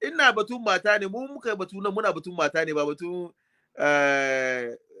 Ina batun mata ne mu muka batu nan muna batun mata ne ba batun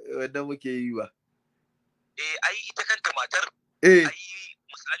wanda muke yi ba. Ai ita kanta matar ai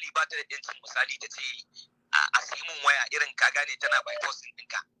misali ba ta da yancin misali ta ce a sai mun waya irin ka gane tana by force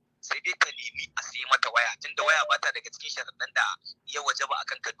ɗinka sai dai ta nemi a sai mata waya tunda waya ba ta daga cikin sharaɗan da ya wajaba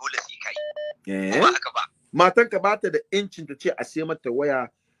akan ka dole sai kai. Ba haka ba. Matanka ba ta da yancin ta ce a sai mata waya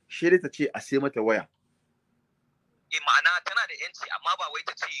shi ta ce a sai mata waya. Ma'ana tana da yanci amma ba wai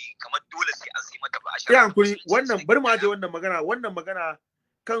ta ce kamar dole sai an sai mata ba. Ya hankuri wannan bar mu aje wannan magana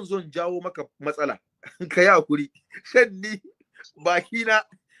kan zon jawo maka matsala. Ka yi hakuri. Shan ni baki na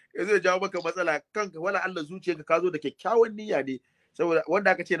yazo ya jawo maka matsala kanka wala Allah zuciyarka ka zo da kyakkyawan niyya ne saboda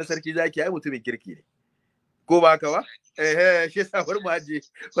wanda aka ce na sarki zaki ai mutumin kirki ne ko ba haka ba shi yasa bar maje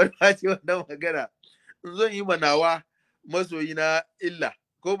wannan magana in zan yi manawa masoyi na illa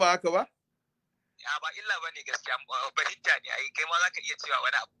ko ba haka ba ya ba illa bane gaskiya fahimta ne ai kai ma zaka iya cewa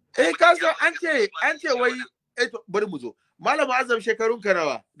wani abu ka so an ce wai to bari mu zo Malam Azam shekarun ka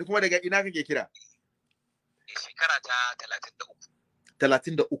nawa da kuma daga ina kake kira shekara ta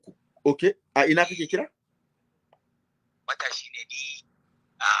 33 okay a ina kake kira matashi ne ni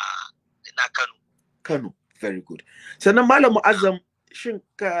na Kano very good sannan Malam Azam shin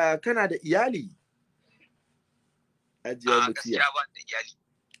kana da iyali ajiya mutiya gaskiya ba da iyali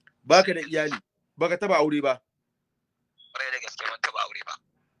baka da iyali baka taba aure ba ƙwarai da gaske ban taba aure ba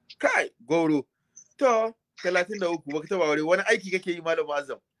kai goro to 33 baka taba aure wani aiki kake yi Malam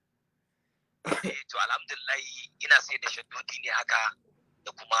Azam to alhamdulillah ina sai da shaddodi ne haka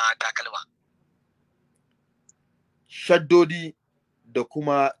da kuma takalma shaddodi da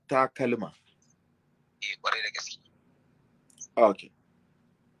kuma takalma ƙwarai da gaske okay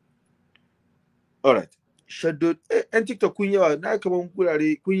alright shaddodi en TikTok kun yawa na kaman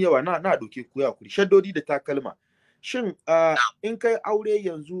gurare kun yawa na doke ku ya kuri shaddodi da takalma shin in kai aure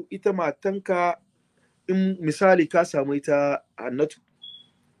yanzu ita matanka in misali ka samu ita Hannatu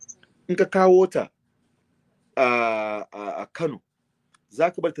in ka kawo ta a Kano za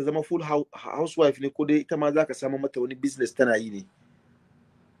ka bar ta zama full housewife ne ko dai ita ma za ka samu mata wani business tana yi ne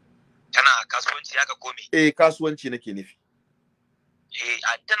tana kasuwanci haka ko me kasuwanci nake nufi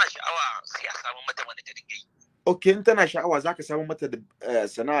tana sha'awa sai a samu mata wani ta dinga yi okay in tana sha'awa za ka samu mata da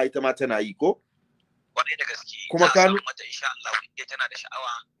sana'a ita ma tana yi ko kwarai da gaske kuma ka mata insha Allah in tana da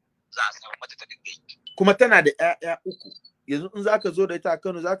sha'awa za a samu mata ta dinga yi kuma tana da ƴaƴa 3 yanzu in zaka zo da ita a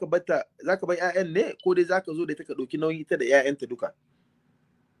Kano zaka bar ƴaƴan ne ko dai zaka zo da ita ka dauki nauyin ita da ƴaƴanta duka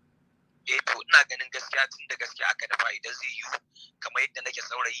to ina ganin gaskiya tun da gaskiya aka dafa idan zai yi kamar yadda nake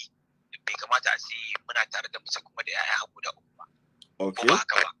saurayi bai kamata a ce muna tare da mace kuma da ƴaƴa guda 3 ba okay ba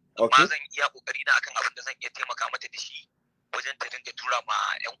haka ba amma zan iya kokari na akan abin da zan iya taimaka mata da shi wajen ta dinga tura ma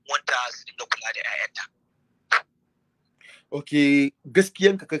ƴan uwanta su dinga kula da ƴaƴanta okay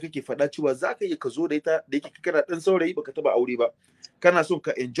gaskiyanka kake faɗa cewa zaka iya ka zo da ita da yake kana dan saurayi baka taba aure ba kana son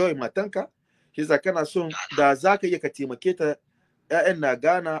ka enjoy matanka kisa kana son da zaka iya ka taimake ta ƴaƴan na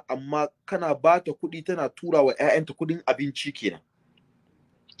Ghana amma kana ba ta kuɗi tana tura wa ƴaƴanta kuɗin abinci kenan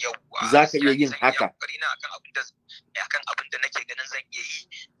zaka iya yin haka akan abin da nake ganin zan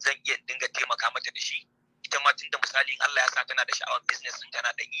iya dinga taimaka mata da shi ita ma tunda misali in Allah ya sa tana da sha'awar business din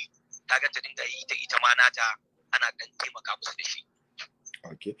tana dan yi ta ga ta dinga yi ita ma nata ana dan taimaka musu da shi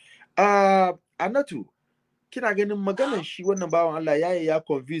okay Hannatu kina ganin maganar shi wannan bawan Allah ya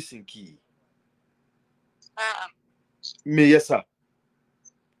convincing ki a'a me yasa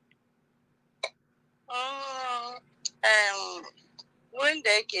wanda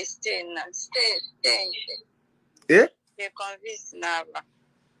yake stay bai convince na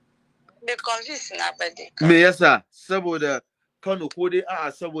ba dai me yasa saboda Kano ko dai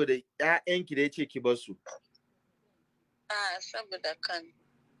a'a saboda ƴaƴanki da yace ki bar su saboda Kano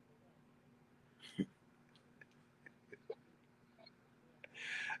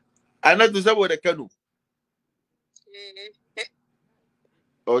Hannatu saboda Kano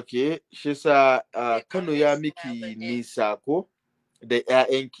okay shi sa Kano ya miki nisa ko da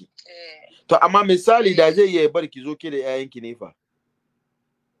ƴaƴanki to amma misali da zai iya bar ki zo ke da ƴaƴanki ne fa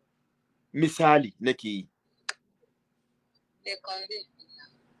misali nake yi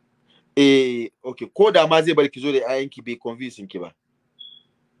okay ko da ma zai bar ki zo da ƴaƴanki bai convincing ki ba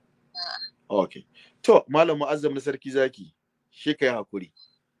okay to Malam Mu'azzam na sarki zaki shi kai hakuri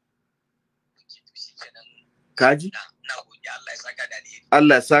kaji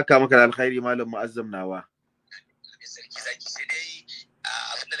Allah ya saka maka da alkhairi Malam Mu'azzam nawa sarki zaki sai dai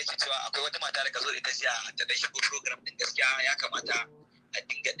abin da nake cewa akwai wata mata da ka zo da ita jiya ta dan shigo program din gaskiya ya kamata a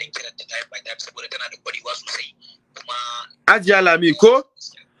dinga dan kiranta type by type saboda tana da kwarewa sosai kuma Ajiya Lami ko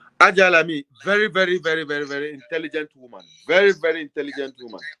Ajiya Lami very very very very very intelligent woman very very intelligent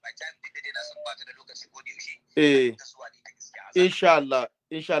woman insha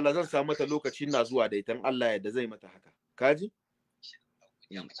Allah zan samu mata lokaci na zuwa da ita Allah ya da zai mata haka kaji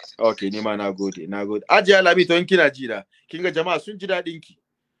okay ni ma nagode Ajiya Lami to in kina ji da kin ga jama'a sun ji dadin ki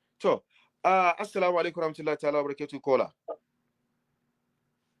to assalamu alaikum warahmatullahi ta'ala wabarakatuh kola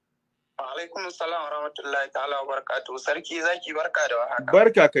alaikum assalam warahmatullahi ta'ala wabarakatuh sarki zaki barka da warhaka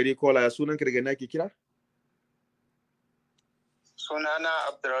barka kare kola ya sunan ka daga nake kira sunana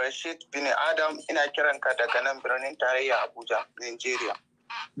Abdulrashid bin Adam ina kiranka daga nan birnin tarayya Abuja Nigeria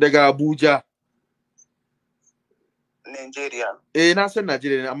daga Abuja Nigeria. Na san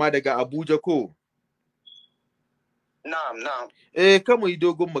Najeriya ne amma daga Abuja ko? Na'am. Kama yi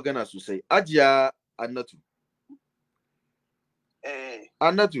dogon magana sosai. Ajiya Hannatu.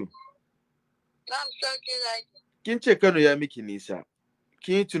 Hannatu. Kin ce Kano ya miki nisa.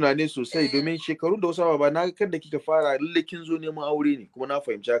 Kin yi tunani sosai domin shekarun da wasu ba na ga kan da kika fara lalle kin zo neman aure ne kuma na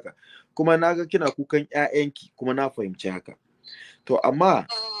fahimci haka. Kuma na ga kina kukan ƴaƴanki kuma na fahimci haka. To amma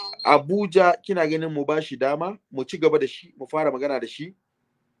Abuja kina ganin mu bashi dama mu ci gaba da shi mu fara magana da shi?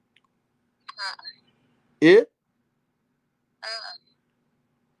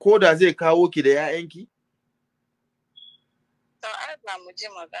 Ko da zai kawo ki da ƴaƴanki? To ai ba mu ji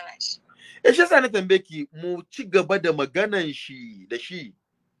magana shi. Shi yasa na tambaye ki mu ci gaba da maganan shi da shi.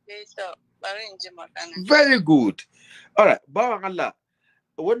 So bari in ji magana. Very good. Alright, bawan Allah.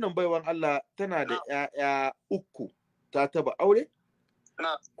 Wannan baiwan Allah tana da ƴaƴa 3. Ta taba aure?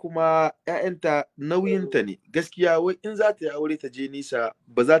 Kuma ƴaƴanta nauyinta ne. Gaskiya wai in za ta yi aure ta je nisa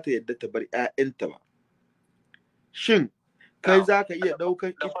ba za ta yadda ta bar ƴaƴanta ba. Shin kai za ka iya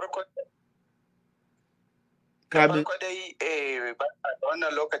ɗaukan kamin dai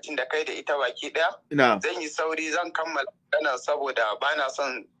wannan lokacin da kai da ita baki ɗaya zan yi sauri zan kammala maganar saboda ba na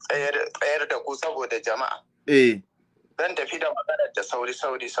son tsayar da ku saboda jama'a. Zan tafi da maganar da sauri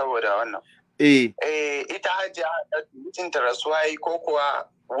saboda wannan. Ita Hajiya mijinta rasuwa yi ko kuwa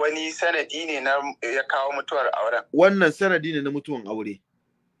wani sanadi ne na ya kawo mutuwar auren? Wannan sanadi ne na mutuwan aure.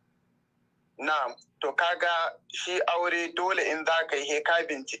 Na'am, to kaga shi aure dole in za ka yi ka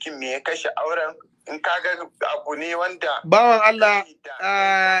binciken me ya kashe auren, in kaga abu ne wanda bawan Allah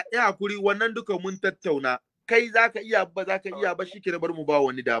ya hakuri wannan duka mun tattauna. Kai za ka iya ba za ka iya ba shi ke bar mu ba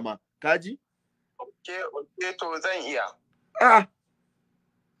wani dama. Kaji? Okay, to zan iya.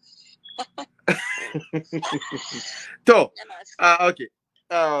 To, okay.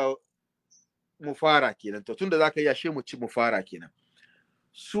 Mu fara kenan. To, tunda za ka iya she mu ci mu fara kenan.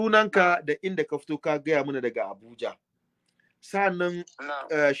 Sunanka da inda ka fito ka gaya mana daga Abuja. Sannan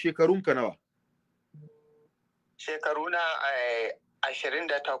shekarunka nawa? Shekaruna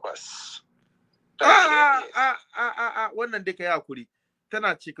 28. Wannan dai ka yi hakuri.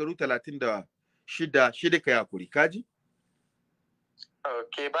 Tana shekaru 36 shida ka yi hakuri. Kaji?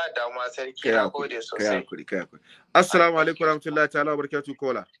 Okay, ba damuwa sarki na gode sosai. Kai hakuri. Assalamu alaikum warahmatullahi ta'ala wabarakatuh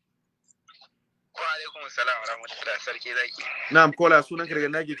kola. Wa alaikum assalam warahmatullahi sarki zaki. Na'am kola sunan ka daga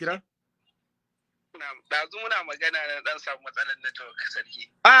Nake kira? Na'am, dazu muna magana na dan samu matsalar network sarki.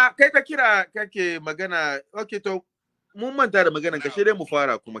 Kai ka kira kake magana. Okay to mun manta da maganan ka shi dai mu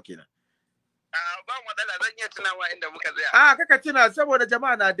fara kuma kenan. Ba matsala zan iya tunawa inda muka tsaya. Kaka tuna saboda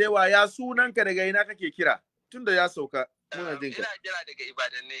jama'a na da yawa ya sunan ka daga ina kake kira tunda ya sauka muna jin ka. Ina kira daga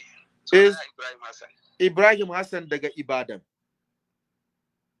Ibadan ne. Ibrahim Hassan. Ibrahim Hassan daga Ibadan.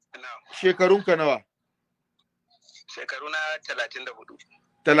 Na'am. Shekarunka nawa? Shekaruna 34.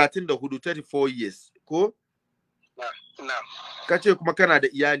 34 years ko? Na'am. Kace kuma kana da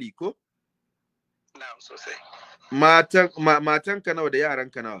iyali ko? Na'am sosai. Matanka nawa da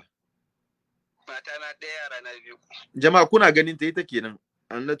yaranka nawa? Matana ɗaya yara na 2. Jama'a kuna ganin ta ita kenan,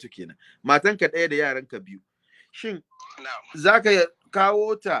 Hannatu kenan. Matanka ɗaya da yaranka 2. Shin za ka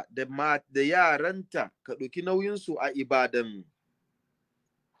kawo ta da yaranta ka ɗauki nauyinsu a Ibadan?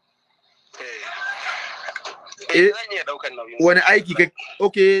 Zan iya ɗaukar nauyinsu. Wani aiki ka?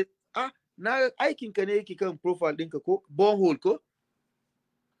 Okay. Na aikinka ne yake kan profile ɗinka ko? Borehole ko?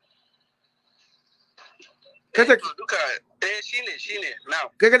 Duka shine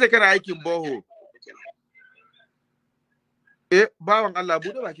now. Kai kace kana aikin borehole. Bawan Allah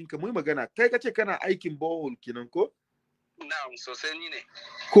bude bakin ka muyi magana. Kai kace kana aikin borehole kenan ko? Na'am, sosai ni ne.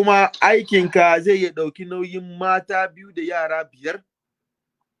 Kuma aikin ka zai iya dauki nauyin mata 2 da yara 5?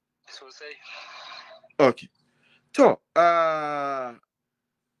 Sosai. Okay. To,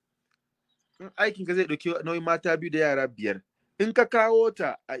 aikin ka zai dauki nauyin mata 2 da yara 5. In ka kawo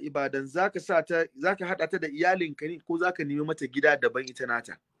ta a Ibadan zaka hada ta da iyalinka ne ko zaka nemi mata gida daban ita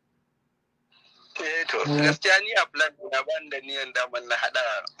nata? To gaskiya ni a plan na ban da niyan daman na hada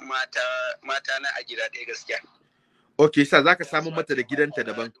mata na a gida ɗaya gaskiya. Okay, sa zaka samu mata da gidanta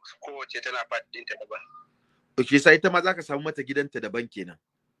daban. Kowace tana fadin ta daban. Okay, sai ita ma zaka samu mata gidanta daban kenan.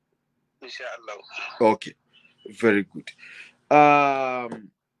 Insha Allah. Okay. Very good.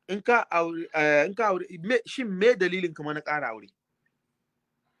 In ka aure shin me dalilin kuma na ƙara aure?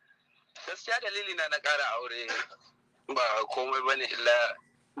 Gaskiya dalili na ƙara aure ba komai bane illa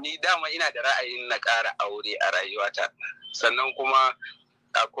ni dama ina da ra'ayin na ƙara aure a rayuwata. Sannan kuma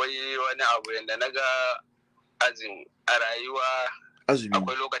akwai wani abu yanda naga azin a rayuwa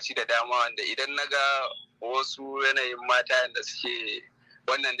akwai lokaci da dama wanda idan naga wasu yanayin mata yanda suke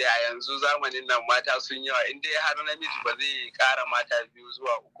wannan dai a yanzu zamanin nan mata sun yawa in dai har namiji ba zai kara mata 2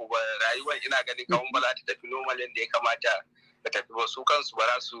 zuwa 3 ba rayuwar ina ganin kawun ba za ta tafi normal yadda ya kamata ta tafi ba su kansu ba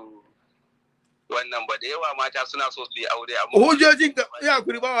za su wannan ba da yawa mata suna so su yi aure amma hujojin ka ya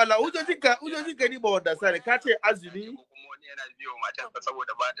kuri ba wala hujojin ka ni ba wanda sare ka ce azumi kuma wani yana biyo mata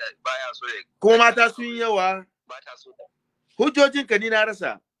saboda baya so ya kuma mata sun yawa ba ta so hujojin ka ni na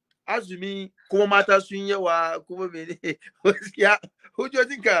rasa azumi kuma mata sun yawa kuma mene gaskiya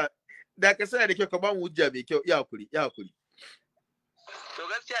hujojin ka da ka sai da kyau ka ba mu hujja mai kyau ya kuri to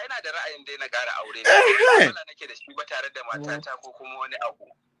gaskiya ina da ra'ayin dai na ƙara aure ne wala nake da shi ba tare da matata ko kuma wani abu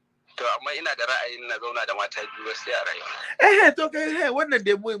to amma ina da ra'ayin na zauna da mata biyu gaskiya a rayuwa to kai wannan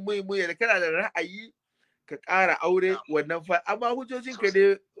dai mu da kana da ra'ayi ka ƙara aure wannan fa amma hujojin ka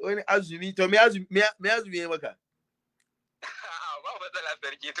dai wani azumi to me azumi ya maka ba matsala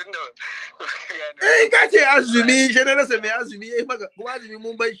sarki tunda ka ce azumi shi na rasa me azumi ya maka kuma azumi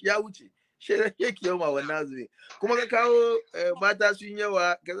mun bai shi ya wuce shi yake yawa wannan azumi kuma ka kawo mata sun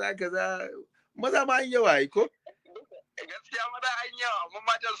yawa kaza maza ma an yawa ko gaskiya maza an yawa amma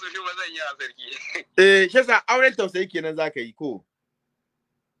matan su shi ba zan yawa sarki shi yasa auren tausayi kenan zaka yi ko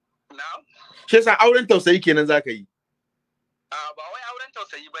na'am shi yasa auren tausayi kenan zaka yi ba wai auren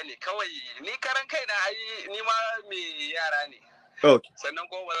tausayi bane kawai ni karan kaina ai ni ma me yara ne okay sannan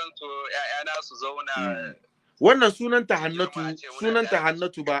kuma ba zan so ƴaƴana su zauna wannan sunanta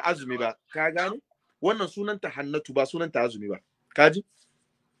Hannatu ba azumi ba ka gane wannan sunanta Hannatu ba sunanta azumi ba kaji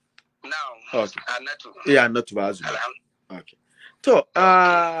na'am Hannatu Hannatu ba azumi okay to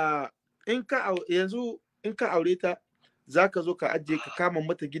in ka aure ta zaka zo ka ajiye ka kama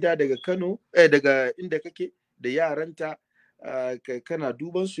mata gida daga Kano daga inda kake da yaranta kana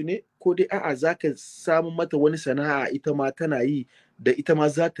duban su ne ko dai a'a zaka samu mata wani sana'a ita ma tana yi da ita ma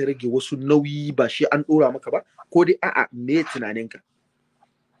za ta rage wasu nauyi ba shi an dora maka ba ko dai a'a me tunaninka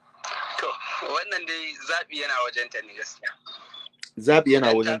to wannan dai zabi yana wajen ta ne gaskiya zabi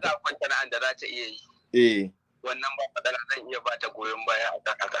yana wajen ta akwai sana'an da za ta iya yi wannan ba fadala zan iya ba ta goyon baya a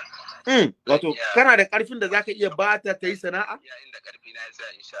kan haka wato kana da karfin da zaka iya ba ta yi sana'a ya inda karfi na yasa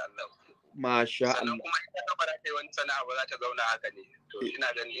insha Allah masha Allah sannan kuma ita ba za ta yi wani sana'a ba za ta zauna haka ne to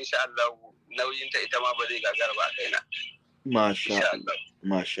ina ganin insha Allah nauyin ta ita ma ba zai gagara ba kaina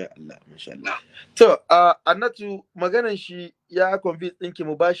masha Allah to Hannatu maganan shi ya convince ɗinki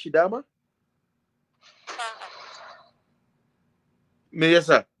mu bashi dama me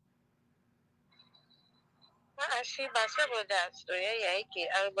yasa shi ba saboda soyayya yake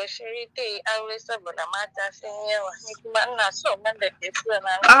aure shi dai aure saboda mata sun yawa kuma ina so wanda ke so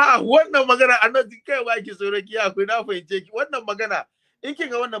na wannan magana Hannatu kai ba ki so ki akwai na fahimce ki wannan magana in kin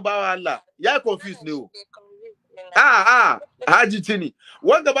ga wannan bawa Allah ya confuse ne o Haji Tini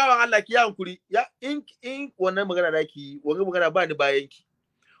wanda bawan Allah ki hankuri ya in wannan magana da ki wannan magana ba ni bayan ki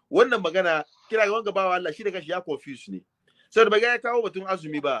wannan magana kira ga wanda bawan Allah shi da kashi ya confuse ne sai da ya kawo batun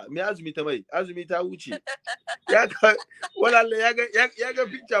azumi ba me azumi ta mai azumi ta wuce ya wallahi ya ga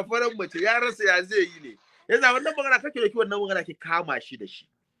picture faran mace ya rasa ya zai yi ne yasa wannan magana kake da ki wannan magana ki kama shi da shi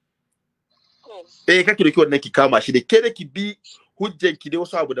kake da ki wannan ki kama shi da ke da ki bi hujjan ki dai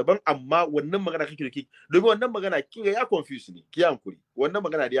wasu abu daban amma wannan magana kake da ki domin wannan magana kin ga ya confuse ne ki hankuri wannan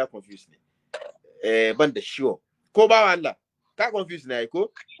magana da ya confuse ne ban da sure ko ba Allah ka confuse ne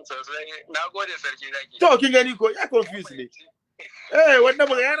ko na gode sarki zaki to kin gani ko ya confuse ne wannan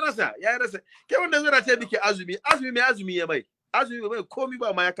magana ya rasa ke wanda zai ce miki azumi mai azumi ya mai azumi mai komai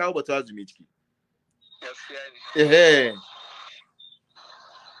ba ma ya kawo batu azumi ciki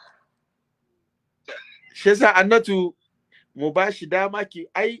shi yasa Hannatu mu ba shi dama ki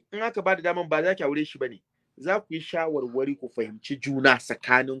ai in aka ba da daman ba za ki aure shi bane za ku yi shawarwari ku fahimci juna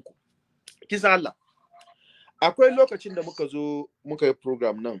tsakaninku kisa Allah akwai lokacin da muka zo muka yi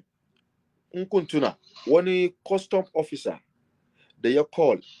program nan in kun tuna wani custom officer da ya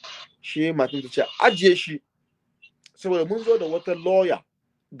call shi matan ta ce ajiye shi saboda mun zo da wata lawyer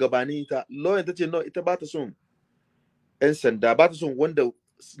gabanin ita lawyer ta ce no ita ba ta son yan sanda ba ta son wanda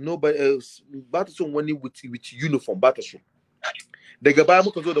ba ta son wani with uniform ba ta so daga baya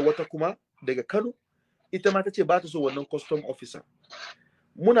muka zo da wata kuma daga Kano ita ma ta ce ba ta so wannan custom officer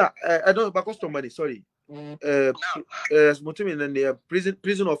muna ba custom bane sorry mutumin nan ne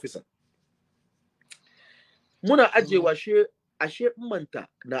prison officer muna ajewa ashe manta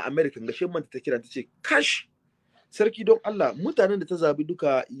na American gashe manta ta kira ta ce kash sarki don Allah mutanen da ta zabi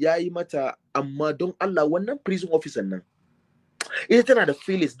duka yayi mata amma don Allah wannan prison officer nan ita tana da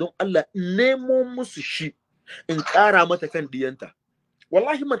feelings don Allah nemo musu shi in ƙara mata kan diyanta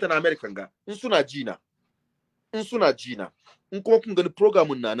wallahi manta na American ga in suna jina in kuma kun gani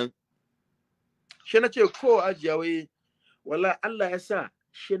programun na nan shi na ce ko ajiya wai wallahi Allah ya sa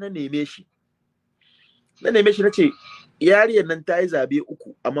shi na neme shi nace yariyar nan ta yi zabe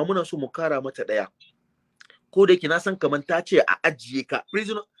 3 amma muna so mu kara mata 1 ko da yake na san kaman ta ce a ajiye ka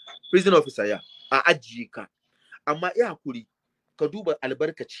prison officer ya a ajiye ka amma ya hakuri ka duba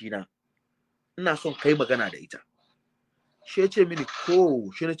albarkaci na ina son kai magana da ita shi ce mini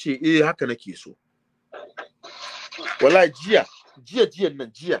ko shi nace haka nake so wallahi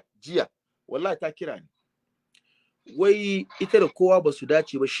jiya wallahi ta kira ni wai ita da kowa ba su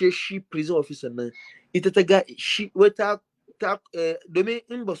dace ba shi prison officer nan ita ta ga shi wai ta domin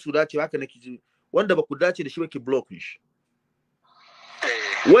in ba su dace ba haka nake ji wanda ba ku dace da shi ba ki block shi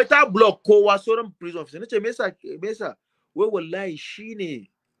wai ta block kowa sauran prison officer nace me yasa wai wallahi shine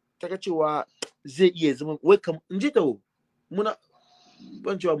ta ga cewa zai iya zama wai kam in ji ta muna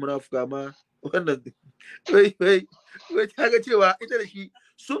ban cewa munafuka ma wannan wai ta ga cewa ita da shi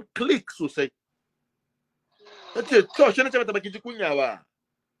sun click sosai tace to shi nace mata baki ji kunya ba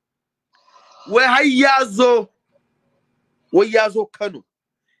wai har ya zo Kano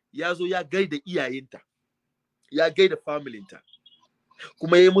ya zo ya gaida iyayenta ya gaida familinta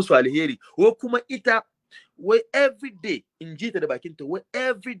kuma yayi musu alheri wai kuma ita wai every day in ji ta da bakinta wai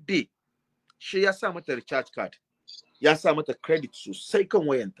every day shi ya sa mata recharge card ya sa mata credit sosai kan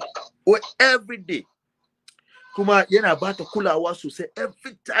wayanta wai every day kuma yana ba ta kulawa sosai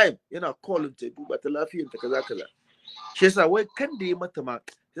every time yana calling ta duba ta lafiyarta kaza shi yasa wai kan da ya mata ma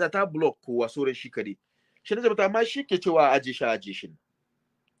sai ta block kowa sauran shi kare shi ne mata amma shi ke cewa aje shi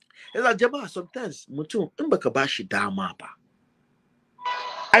yasa jama'a sometimes mutum in baka bashi dama ba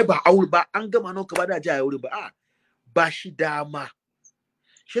ai ba aure ba an gama nan ka ba da ji aure ba shi dama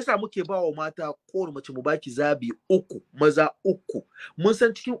shi yasa muke ba wa mata kowane mace mu baki zabi 3 maza 3 mun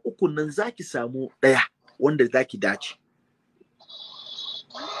san cikin 3 nan zaki samu 1 wanda zaki dace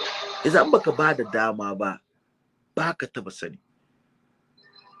idan baka ba da dama ba baka taba sani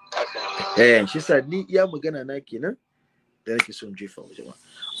shi yasa ni iya magana na kenan da nake son jefa wa jama'a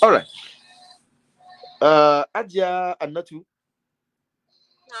alright Ajiya Hannatu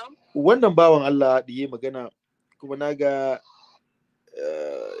wannan bawan Allah da yayi magana kuma naga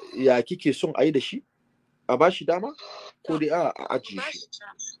ya kike son ayi da shi a bashi dama ko dai a ajiye shi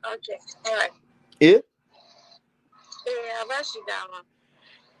a bashi dama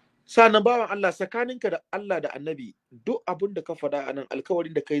sannan bawan Allah tsakaninka da Allah da Annabi duk abin da ka faɗa anan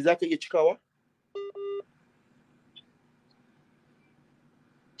alkawarin da kai zaka iya cikawa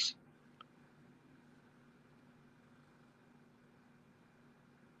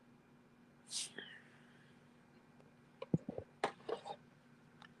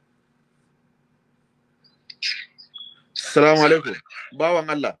Assalamu alaikum bawan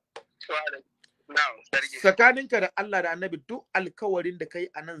Allah tsakaninka da Allah da Annabi duk alkawarin da kai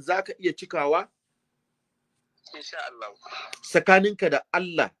anan zaka iya cikawa insha Allah tsakaninka da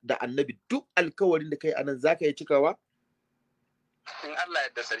Allah da Annabi duk alkawarin da kai anan zaka iya cikawa in Allah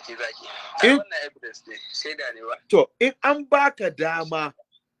yadda sarki zaki wannan evidence ne shaida ne ba to in an baka dama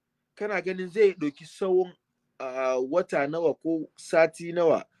kana ganin zai ɗauki tsawon wata nawa ko sati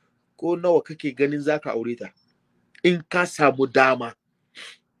nawa ko nawa kake ganin zaka aure ta in ka samu dama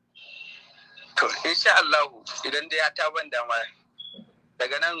to insha Allah idan dai ya ta ban dama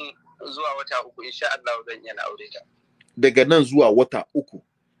daga nan zuwa wata 3 insha Allah zan iya na aure ta daga nan zuwa wata 3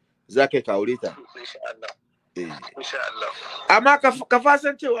 zaka ka aure ta insha Allah insha Allah amma ka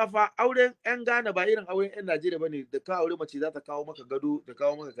fasan cewa fa auren yan Ghana ba irin auren yan Najeriya bane da ka aure mace za ta kawo maka gado da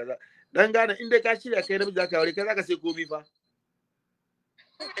kawo maka kaza dan Ghana inda ka shirya kai namiji zaka aure kai zaka sai komai fa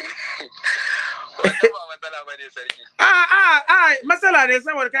wannan ba matsala bane sarki matsala ne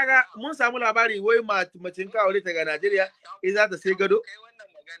saboda kaga mun samu labari wai macin ka aure ta ga Najeriya in za ta sai gado kai wannan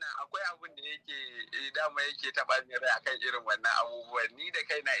magana akwai abin da yake dama yake taba min rai akan irin wannan abubuwan ni da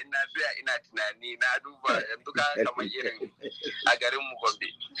kaina ina tsaya ina tunani na duba yanzu ka kamar irin a garin mu Gombe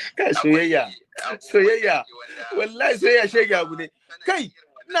kai soyayya wallahi soyayya shege abu ne kai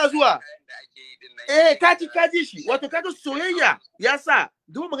ina zuwa kaji shi wato kaga soyayya ya sa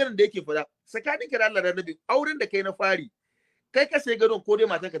duk maganar da yake fada tsakanin ka da Allah da Nabi auren da kai na fari kai ka sai gadon ko dai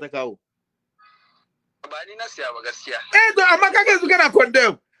matanka ta kawo ba ni na siya ba gaskiya to amma kaga yanzu kana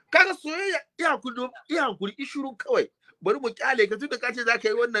condemn kaga soyayya iya hankuri ishuru kawai bari mu kyale ka tunda ka ce za ka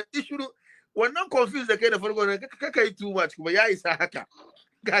yi wannan ishuru wannan confuse da kai da farko ne ka kai too much kuma ya isa haka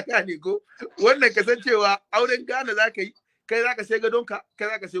ka gane ko wannan kasancewa auren Ghana za ka yi kai za ka sai gadonka kai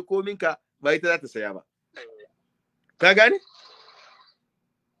za ka sai kominka ba ita za ta saya ba ka gane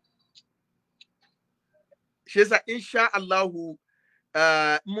shi yasa insha Allahu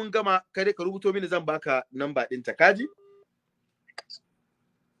mun gama kare ka rubuto mini zan baka namba ɗinta kaji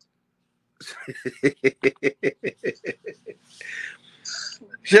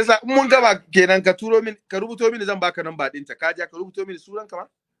Shi yasa mun gaba kenan ka turo min ka rubuto mini zan baka namba dinta. Ka ja ka rubuto mini sunan ka ma?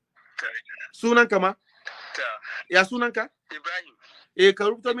 Sunan ka ma? Ya sunan ka? Ibrahim. Ka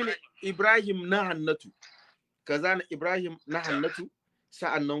rubuto mini Ibrahim na Hannatu. Kaza na Ibrahim na Hannatu.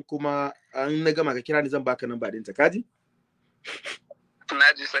 Sa'annan kuma an na gama ka kira ni zan baka namba dinta. Kaji?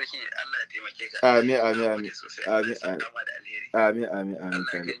 Na ji sarki Allah ya taimake ka.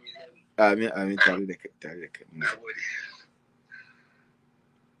 Amin tare da kai.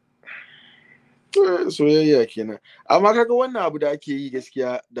 Soyayya kenan. Amma kaga wannan abu da ake yi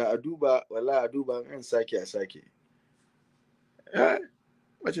gaskiya da a duba wallahi a duba an sake a sake.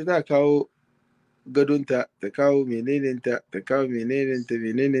 Mace ta kawo gadonta, ta kawo menenenta, ta kawo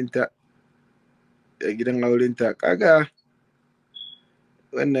menenenta a gidan aurenta. Kaga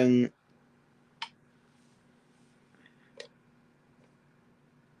wannan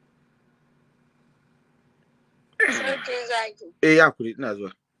ya kuri ina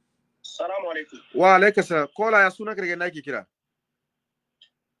zuwa. Assalamu alaikum. Wa alaikum salam. Kola ya sunan ka daga Nake kira?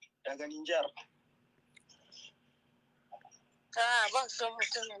 Daga Niger. Ban so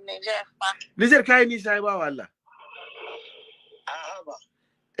mutumin Niger ba. Niger kai nisa ba wa Allah. A'a ba.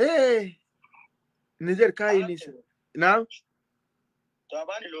 Niger kai nisa. Na? To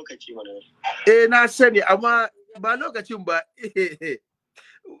ba ni lokaci mana. Na sani amma ba lokacin ba.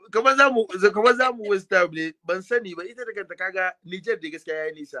 Kamar za mu waste ne ban sani ba ita da kanta kaga Niger da gaskiya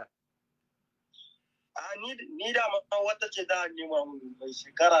yayi nisa. Ni da ma wata ce da nema mai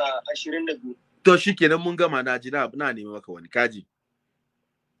shekara 22. To shikenan mun gama na ji na nemi maka wani kaji.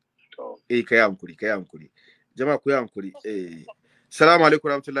 To kai hankuri. Jama'a ku yi hankuri. Assalamu alaikum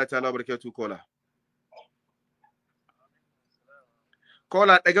warahmatullahi ta'ala barakatuh kola.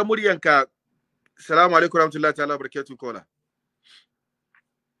 Kola daga muryanka. Assalamu alaikum warahmatullahi ta'ala barakatuh kola.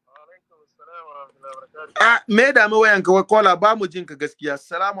 Me da mu wayanka wa kola ba mu jinka gaskiya.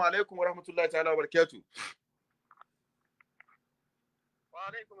 Assalamu alaikum warahmatullahi ta'ala barakatuh. Wa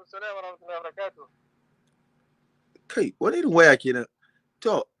alaikum assalam warahmatullahi wabarakatuh. Kai wani irin waya kenan.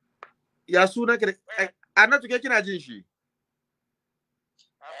 To ya suna ka Hannatu ke kina jin shi?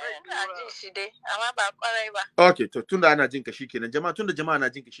 Ina jin shi dai amma ba kwarai ba. Okay to tunda ana jin ka shikenan tunda jama'a na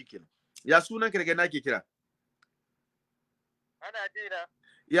jin ka shikenan. Ya sunan ka daga ina ke kira? Ana jira.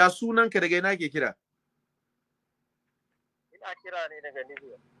 Ya sunan ka daga ina ke kira? Ina kira ne daga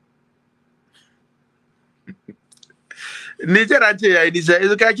Libya. Nijar an ce yayi nisa,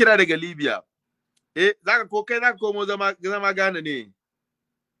 yanzu ka kira daga Libya. Zaka komo zama Ghana ne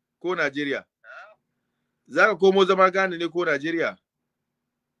ko Najeriya? Zaka komo zama Ghana ne ko Najeriya?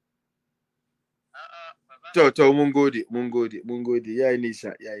 To mun gode. Yayi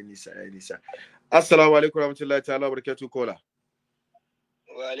nisa. Assalamu alaikum warahmatullahi ta'ala barakatuh kola.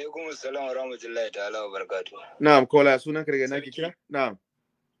 Wa alaikum assalam wa rahmatullahi ta'ala wa barakatuh. Na'am kola sunan ka daga nake kira? Na'am.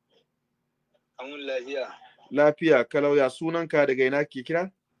 Amun lafiya. Lafiya kalau ya sunan ka daga ina ke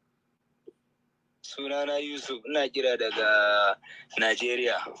kira? Sunana Yusuf ina kira daga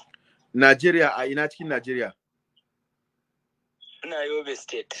Najeriya. Najeriya a ina cikin Najeriya? Ina Yobe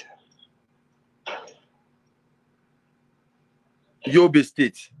State. Yobe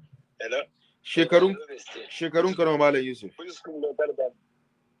State. Hello. Shekarun ka nawa Malam Yusuf?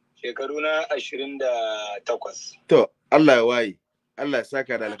 Shekaruna 28. To, Allah ya waye. Allah ya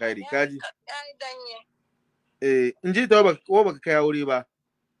saka da alkhairi. Kaji? In ji ta baka kai aure ba.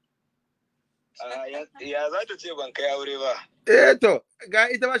 Ya za ta ce ban kai aure ba. To, ga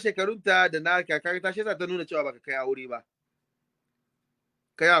ita ba shekarunta da na kaka ta shi ta nuna cewa baka kai aure ba.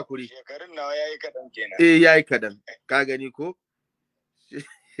 Kai hakuri. Shekarun nawa yayi kadan kenan. Yayi kadan. Ka gani ko?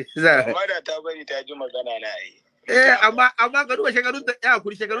 Amma da ta bari ta ji magana na yi. Amma ga duba shekarunta ya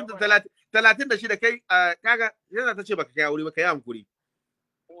hakuri shekarunta 36 kai kaga yana ta ce baka kai aure ba kai hankuri.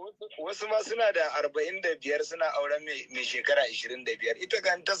 Wasu ma suna da 45 suna auren mai shekara 25 ita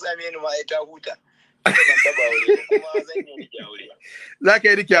kan ta same ni ma ai ta huta. Ita kan taba aure kuma zan yi rike aure. Za ka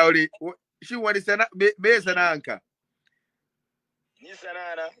yi rike aure. Shin wani me sana'anka? Ni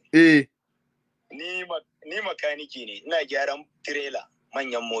sana'ana? Ni makaniki ne, ina gyaran tirela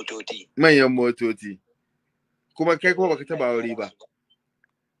manyan motoci. Kuma kai ko baka taba aure ba.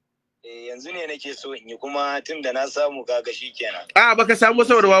 Yanzu ne nake so in yi kuma tun da na samu kaga shikenan. Baka samu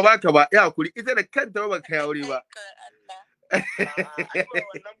saboda ba baka ba. Ya hakuri ita da kanta ba kai aure ba.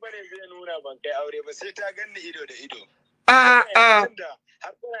 Wannan bane zai nuna ban kai aure ba sai ta ganni ido da ido. Har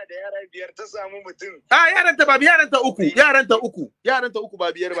tana da yara 5 ta samu mutum. Yaranta uku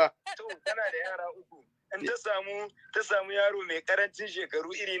ba biyar ba. To tana da yara 3. in ta samu yaro mai karancin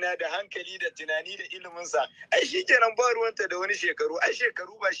shekaru irina da hankali da tunani da iliminsa, ai shi kenan ba ruwanta da wani shekaru, ai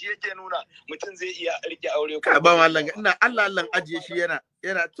shekaru ba shi yake nuna mutum zai iya rike aure ko ba mallan ina Allah ajiye shi yana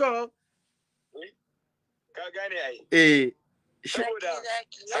to ka gane ai saboda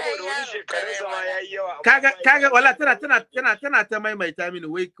wani shekarun sama yayi yawa kaga wala tana ta maimaita mini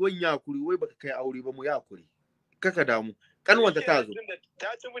wai yakuri wai baka kai aure ba mu yakuri kaka damu kanwanta ta zo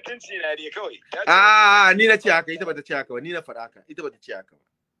ta ci mutunci na ne kawai ni na ce haka ita bata ce haka ba ni na faɗa haka ita bata ce haka ba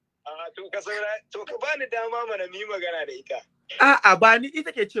to ka bani dama mana mi magana da ita ba ni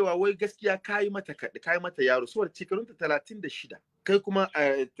ita ke cewa wai gaskiya kai mata yaro saboda shekarunta 36 kai kuma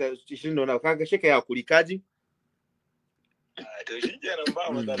 20 kaga shi ka yakuri kaji to shi kenan ba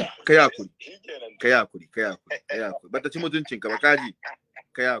matsala ka yakuri bata ci mutuncin ka ba kaji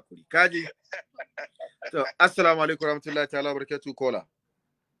ka yakuri kaji to assalamu alaikum warahmatullahi ta'ala barakatuh kola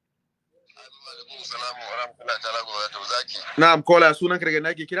Assalamu warahmatullahi ta'ala barakatuh zaki na'am kola sunan ka daga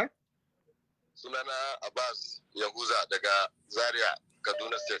nake kira sunana Abbas Yahuza daga Zaria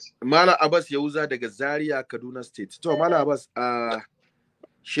Kaduna State Mala Abbas Yahuza daga Zaria Kaduna State to Mala Abbas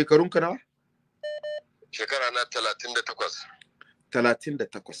shekarun ka nawa shekara na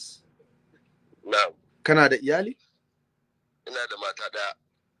 38 na'am kana da iyali ina da mata daya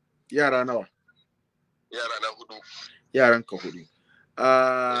yara nawa yara na 4 yaran ka 4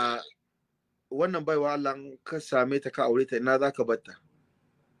 wannan baiwa Allah ka same ta ka aure ta ina zaka batta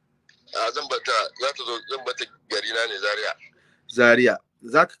zan bata zan bata gari na ne Zaria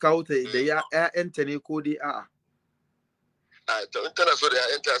zaka kawo ta da ƴaƴanta ne ko dai a'a to in tana so da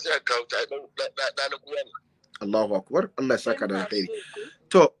ƴaƴanta sai ka kawo ta dan na kuwa ne Allahu akbar Allah ya saka da alkhairi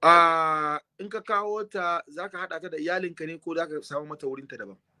to in ka kawo ta zaka hada ta da iyalinka ne ko zaka samu mata wurin ta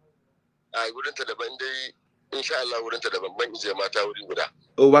daban wurin ta daban dai insha Allah wurin ta daban ban je mata wuri guda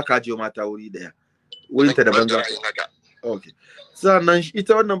ba ka je mata wuri daya wurin ta daban zaka okay sannan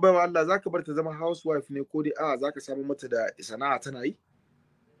ita wannan baiwa Allah zaka bar ta zama housewife ne ko dai zaka samu mata da sana'a tana yi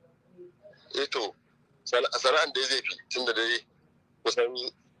to sana'an da zai fi tunda dai kusan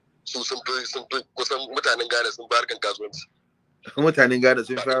su sun fi kusan mutanen Ghana sun fi harkan kasuwanci mutanen Ghana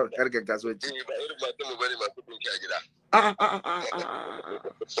sun fi harkan kasuwanci ba irin matan mu bane masu dinki a gida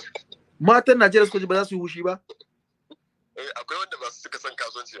matan Najeriya suka ji ba za su yi hushi ba akwai wanda ba su suka san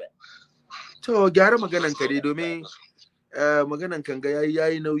kasuwanci ba to gyara maganan ka dai domin maganan kan ga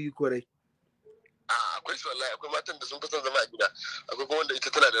yayi nauyi kwarai akwai su wallahi akwai matan da sun fi son zama a gida akwai kuma wanda ita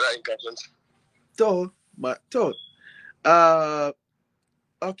tana da ra'ayin kasuwanci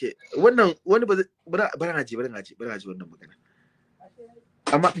okay wannan wani bari haji wannan magana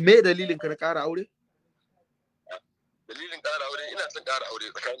amma me dalilin ka na ƙara aure dalilin ƙara aure ina son ƙara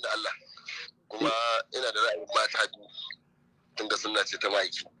aure tsakanin da Allah kuma ina da ra'ayin mata biyu tunda sunna ce ta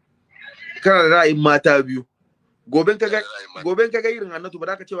maiki kana da ra'ayin mata biyu goben ka ga irin Hannatu ba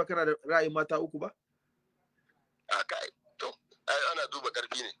za ka cewa kana da ra'ayin mata 3 ba kai to ana duba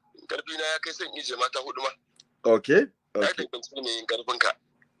karfi ne karfi na ya kai son ije mata 4 ma okay ya dangance ne yin karfin ka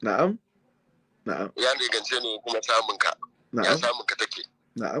na'am ya dangance ne kuma samun ka ya samun ka take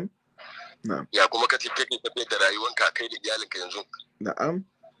na'am ya kuma ka take tafiyar da rayuwanka kai da iyalinka yanzu na'am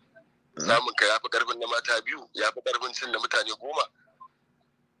samun ka yafi karfin na mata biyu yafi karfin cin da mutane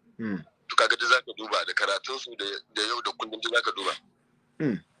 10 to kaga da zaka duba da karatun su da yau da kullum da zaka duba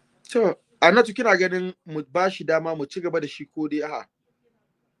to Hannatu kina ganin mu ba shi dama mu ci gaba da shi ko dai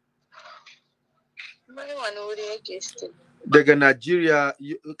mai wani wuri yake still daga Najeriya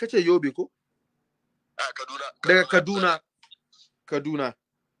kace Yobe ko Kaduna daga Kaduna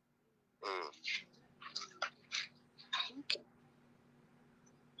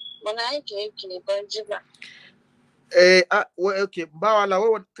wani aiki yake ban ji ba okay ba wala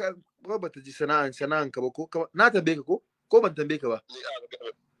wai bata ji sana'an ka ba ko na tambaye ka ko ban tambaye ka ba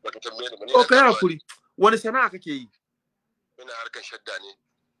baka tambaye ni ba okay hakuri wani sana'a kake yi ina harkar shadda ne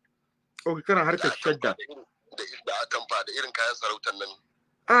okay kana harkar shadda da atamfa da irin kayan sarautar nan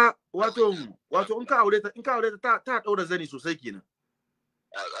wato in ka aure ta ta daura zani sosai kenan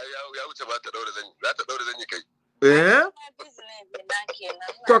ya wuce ba ta daura zani za ta daura zani kai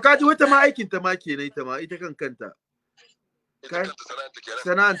to kaji wata ma aikin ta ma kenan ita kan kanta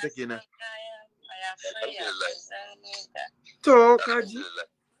sana'anta kenan to kaji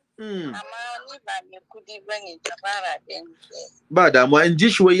amma ni ba mai kudi bane tabara din ba damuwa in ji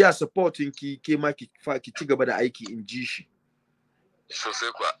shi wai ya supportin ki ke ma ki ci gaba da aiki in ji shi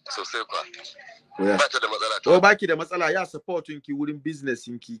sosai kwa ba ta da matsala to baki da matsala ya supportin ki wurin business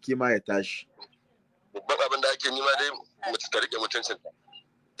ki ke ma ya tashi babban abin da ake nima dai mace ta rike mutuncin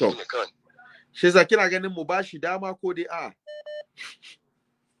to shi za kina ganin mu bashi dama ko dai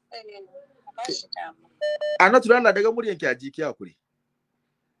Hannatu da Allah daga muryan ki a jiki hakuri.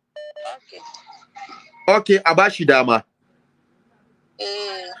 Okay, a bashi dama.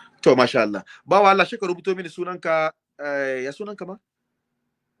 To masha Allah. Bawa Allah shi ka rubuto mini sunanka ya sunanka ma?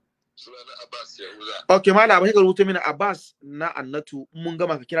 Sunana Abbas ya uza. Okay, mala ba shi ka rubuto mini Abbas na Hannatu mun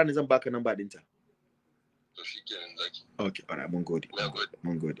gama ka kira ni zan baka namba dinta. To shikenan zaki. Okay, alright, Mungode.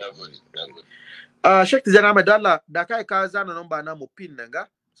 Mungode. Shek Tijani Ahmed Allah da kai ka zana namba na mu pin nan ga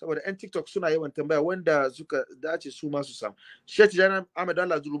saboda ɗan TikTok suna yawan tambaya wanda suka dace su ma su samu. Shek Tijani Ahmed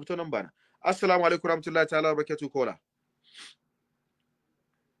Allah rubuto namba na. Assalamu alaikum warahmatullahi ta'ala wa barakatuh kola.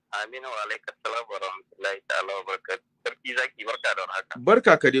 Aminu wa alaikum salam wa rahmatullahi ta'ala wa barakatuh. Sarki zaki barka da haka.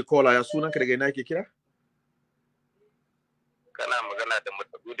 Barka ka dai kola ya sunanka daga ina ke kira? Kana magana da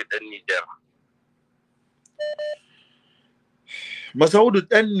Masaudu dan Niger. Masaudu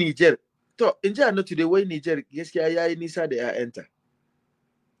dan Niger. To in ji Hannatu dai wai Niger gaskiya yayi nisa da ƴaƴanta.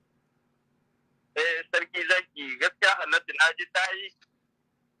 Sarki zaki gaskiya Hannatu na ji ta yi.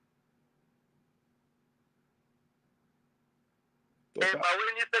 Ba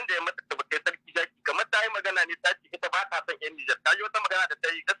wai nisan da ya mata ta bakai sarki zaki kamar ta yi magana ne ta ce ita ba ta son yan Nijar. Ta yi wata magana da ta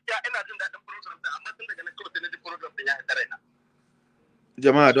yi gaskiya ina jin daɗin program ɗin amma tun daga nan kawai sai na ji program ɗin ya haɗa raina.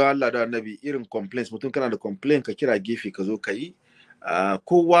 Jama'a don Allah da Annabi irin complaints mutum kana da complaint ka kira gefe ka zo ka yi.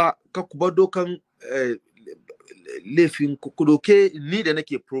 Kowa ka kuba dokan laifin ku doke ni da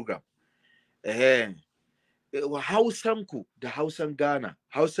nake program. Hausanku da Hausan Ghana,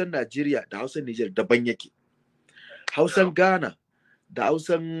 Hausan Najeriya da Hausan Niger daban yake. Hausan Ghana da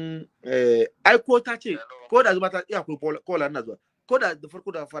Hausan ai ko ta ce ko da zuba ta iya kola na zuwa ko da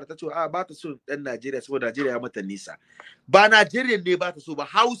farko da fara ta ce ba ta so dan Najeriya saboda Najeriya ya mata nisa. Ba Najeriya ne ba ta so ba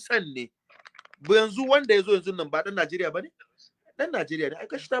Hausan ne. Yanzu wanda ya zo yanzu nan ba dan Najeriya ba ne? Dan Najeriya ne ai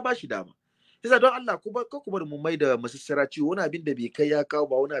kashi ta ba shi dama. Yasa don Allah ku bar mu mai da masassara ciwo wani abin da bai kai ya kawo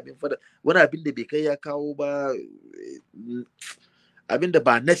ba wani abin da bai kai ya kawo ba abin da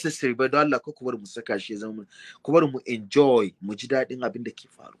ba necessary ba don Allah ku bar mu saka shi zama ku bar mu enjoy mu ji daɗin abin da ke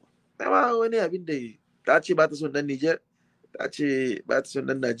faruwa. Dama wani abin da ta ce ba ta son dan Niger, ta ce ba ta son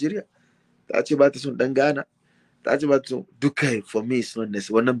dan Najeriya, ta ce ba ta son dan Ghana, ta ce ba ta son duka for me is not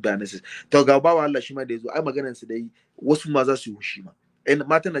necessary wannan ba necessary. To ga bawa Allah shi ma da yazo ai maganar su dai wasu ma za su yi hushi ma.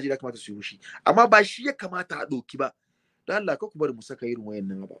 Matan Najeriya kamata su yi hushi amma ba shi ya kamata a ɗauki ba don Allah ka ku bari mu saka irin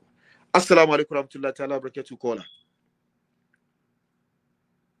wayannan ba. Assalamu alaikum warahmatullahi ta'ala barakatuh kola.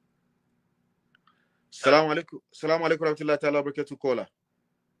 Assalamu alaikum warahmatullahi ta'ala barakatuh kola.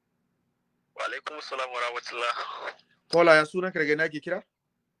 Wa alaikum assalam wa rahmatullah. Kola ya sunan ka daga ina ke kira?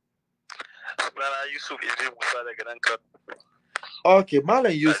 Sunana Yusuf Idris Musa daga nan Kano. Okay,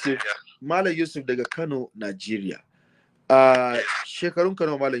 Malam Yusuf daga Kano, Nigeria. Shekarun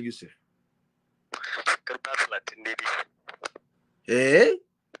Kano Malam Yusuf. Shekarun 30 daidai.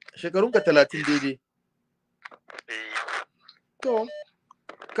 Shekarun ka 30 daidai. To,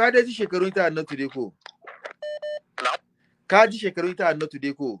 ka dai ji shekarun ta Hannatu dai ko? Ka ji shekarun ta Hannatu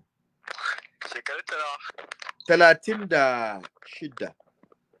dai ko? Shekarun ta nawa? 36.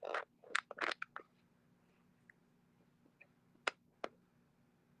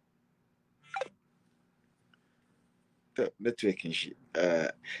 Networking shi.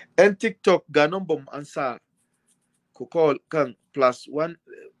 And TikTok ga number mu an sa ku call kan +1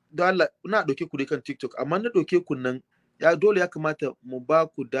 don Allah na doke ku dai kan TikTok amma na doke ku nan ya dole ya kamata mu ba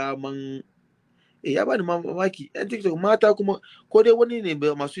ku daman ya bani mamaki yan TikTok mata kuma ko dai wani ne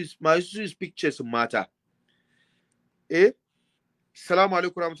masu pictures mata. Assalamu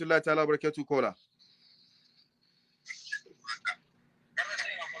alaikum warahmatullahi ta'ala barakatuh kola.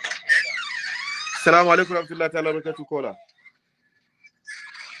 Assalamu alaikum warahmatullahi ta'ala barakatuh kola.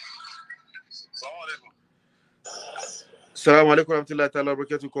 Assalamu alaikum warahmatullahi ta'ala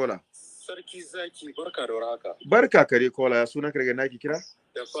barakatuh kola. Sarki zaki barka da warhaka. Barka kare kola ya sunan ka daga Nake kira?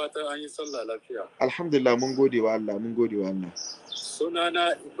 Da fatan an yi sallah lafiya. Alhamdulillah mun gode wa Allah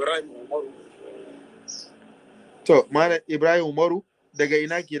Sunana Ibrahim Umaru. To mana Ibrahim Umaru daga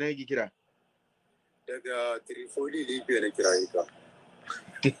ina kenan yake kira? Daga Tripoli Libya na kira ka.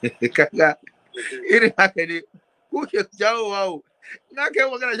 Kaga irin haka ne ko ke jawo wawo na kai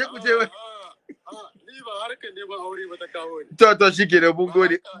magana shi ku ce ba ni ba harkar neman aure ba ta kawo ni to shike da mun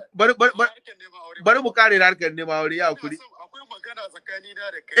gode bari mu kare harkar neman aure ya kuri akwai magana tsakani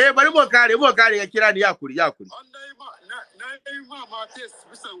na da kai bari mu kare ka kira ni ya kuri na yi ma test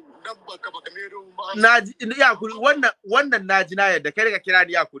bisa dan baka me don ba naji ya kuri wannan naji na yadda kai ka kira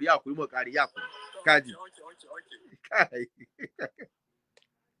ni ya kuri mu kare ya kuri kaji kai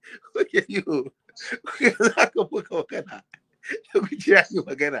Okay, you. Zaka buka magana. Ku kira ni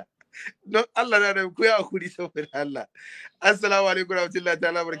magana. Don Allah na da ku ya hakuri saboda Allah. Assalamu alaikum warahmatullahi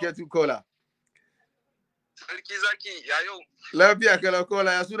ta'ala barakatuh kola. Sarki zaki ya yau. Lafiya kala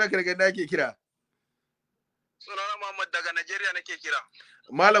kola ya suna daga Nake kira. Sunana Muhammad daga Najeriya nake kira.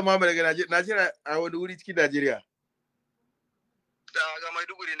 Malam Muhammad daga Najeriya a wani wuri cikin Najeriya? Daga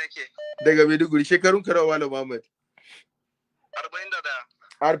Maiduguri nake. Daga Maiduguri. Shekarun ka nawa Malam Muhammad?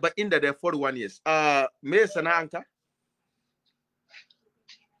 41. 41 years. Me sana'anka?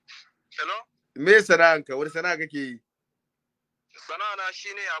 Hello? Me sana'anka? Wani sana'a kake yi? Sana'a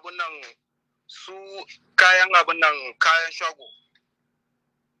shine abun nan su kayan abun nan kayan shago.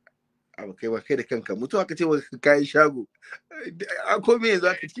 Abu kai da kanka mutu aka ce wa kayan shago. Ko me yanzu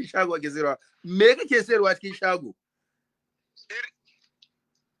aka cikin shago ake sayarwa? Me kake sayarwa cikin shago?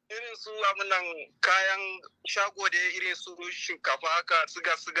 Irin su abun nan kayan shago da irin su shinkafa haka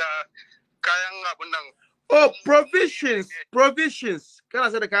siga kayan abun nan. Oh, provisions. Kana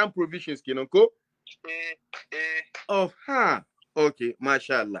sayar da kayan provisions kenan ko? Oh, ha. Okay,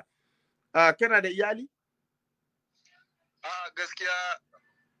 masha Allah. Kana da iyali? Gaskiya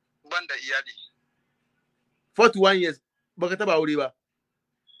ban da iyali. 41 years. Baka taba aure ba?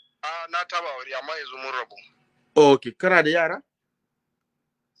 Na taba aure amma yanzu mun rabu. Okay, kana da yara?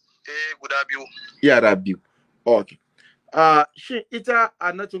 Guda biyu. Yara biyu. Okay. Shin ita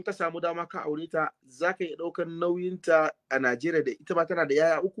Hannatu ka samu dama ka aure ta, za ka iya ɗaukar nauyinta a Najeriya da ita ma tana da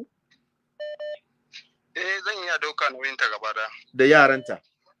yaya uku? Zan iya ɗauka nauyinta gaba da. Da yaranta?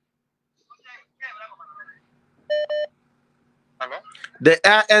 Da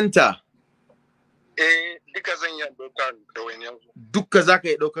ƴaƴanta? Duka zan iya ɗauka ɗawainiyansu. Duka za ka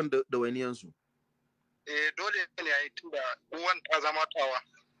iya ɗaukan ɗawainiyansu? Dole ne a yi tunda uwan ta zama tawa.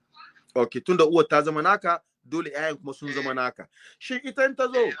 Okay, tunda uwar ta zama naka, dole ƴaƴan kuma sun zama naka. Shin ita in ta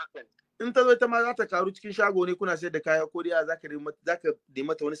zo ita ma za ta karu cikin shago ne kuna sayar da kaya ko dai za ka nemi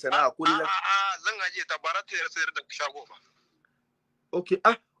mata wani sana'a ko dai zan aje ta bara ta sayar da shago ba. Okay,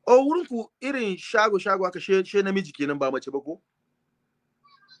 wurin ku irin shago haka she namiji kenan ba mace ba ko?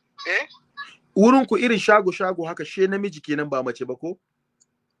 Wurin ku irin shago haka she namiji kenan ba mace ba ko?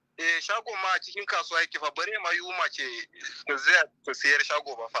 Shago ma cikin kasuwa yake fa bare ma yi mace ta sayar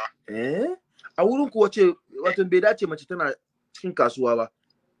shago ba fa. A wurin ku wace wato bai dace mace tana cikin kasuwa ba?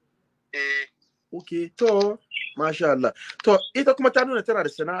 Okay, to masha Allah. To ita kuma ta nuna tana da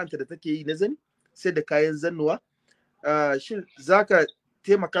sana'anta da take yi na zani sai da kayan zannuwa. Shin zaka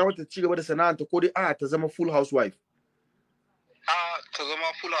taimaka mata ci gaba da sana'anta ko dai ta zama full housewife? Ta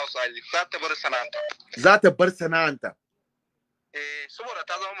zama full housewife. Za ta bar sana'anta. Za ta bar sana'anta. Saboda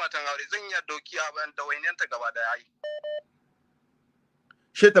ta zama matan aure zan iya dauki abin da wainiyanta gaba da yayi.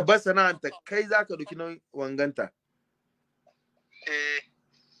 She ta bar sana'anta kai zaka dauki nauyin wanganta.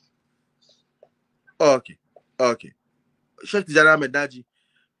 Okay. Shek Tijjani Ahmed Daji.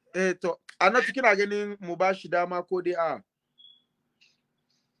 To Hannatu kina ganin mu ba shi dama ko dai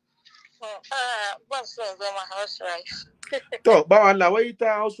Ban so zama housewife. To ba Allah wai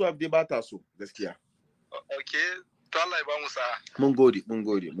ta housewife dai ba ta so gaskiya. Okay. To Allah ya ba mu sa'a. Mun gode.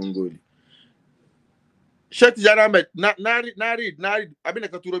 Sheikh Tijjani Ahmed, na read abin da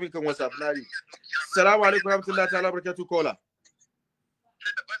ka turo min kan WhatsApp na read. Assalamu alaikum warahmatullahi ta'ala barakatuh kola.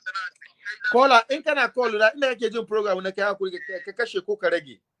 Kola in kana call da inda kake jin program na kai hakuri ka kashe ko ka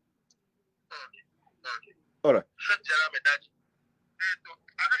rage. Alright.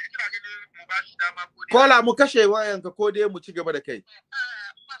 Kola mu kashe wayanka ko dai mu ci gaba da kai.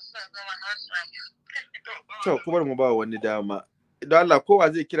 To kuma mu ba wani dama. Idan Allah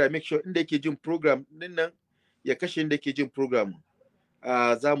kowa zai kira make sure inda yake jin program din nan ya kashe inda yake jin program.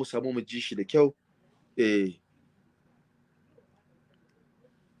 Za mu samu mu ji shi da kyau.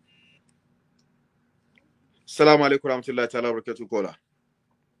 Assalamu alaikum warahmatullahi ta'ala barakatuh kola.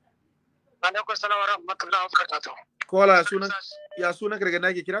 Alaikum salam wa rahmatullahi wa barakatuh. Kola sunan ka daga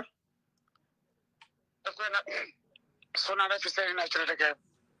Nake kira? Suna na Hussein na kira daga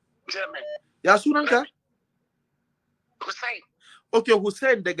Germany. Ya sunan ka? Hussein. Okay,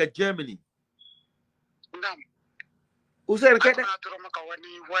 Hussein daga Germany. Na'am. Hussein kai da turo maka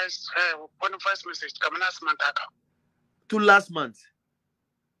wani voice message kamar last month haka. To last month.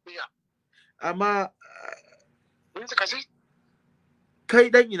 Yeah. Amma mun suka ji? Kai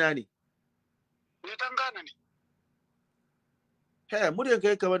dan ina ne? Ni dan Ghana ne. Muryan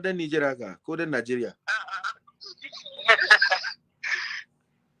kai kamar dan Nigeria haka ko dan Najeriya?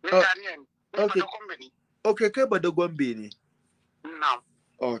 Okay, kai ba da Gombe ne. Na'am.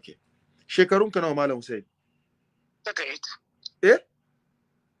 Okay. Shekarun ka nawa Malam Hussein? 38.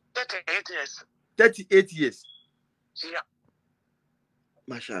 38 years. 38 years. Yeah.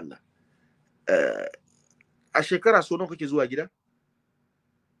 Masha Allah. A shekara so nawa kake zuwa gida?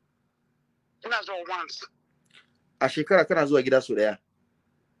 Ina zuwa once. A shekara kana zuwa gida so daya?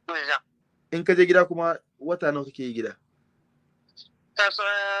 Yeah. In ka je gida kuma wata nawa kake yi gida?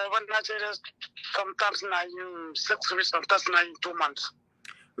 Wannan ce sometimes na yin 6 weeks, sometimes na yin 2 months.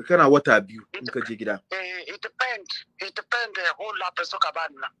 Kana wata 2 in ka je gida. It depends the whole lot of suka ba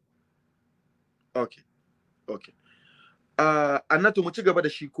na. Okay. Hannatu mu ci gaba da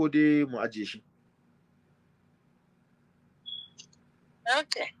shi ko dai mu ajiye shi?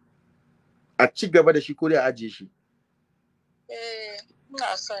 Okay. A ci gaba da shi ko dai a ajiye shi?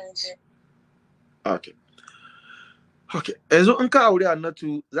 Ina son ji. Okay. Yanzu in ka aure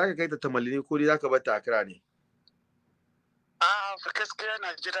Hannatu zaka kai ta Tamale ne ko dai zaka bar ta Accra ne? Gaskiya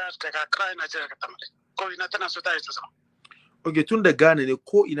na jira daga Accra, ina jira daga Tamale. Ko ina tana so ta yi ta zama. Okay, tun da Ghana ne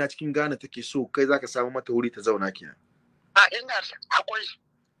ko ina cikin Ghana take so kai zaka samu mata wuri ta zauna kenan. Ina akwai.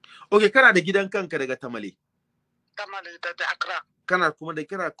 Okay, kana da gidan kanka daga Tamale? Tamale da Accra. Kana kuma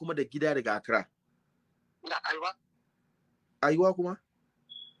da gida daga Accra? Da Aiwa. Aiwa kuma?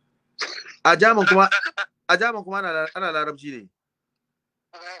 A Jaman kuma ana larabci ne.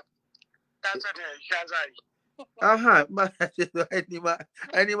 Ta ce da shazari. Aha,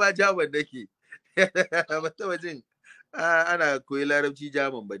 ni ma Jaman nake. Ba taba jin ana koyi larabci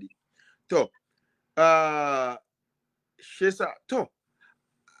Jaman ba ne. To, shesa, to,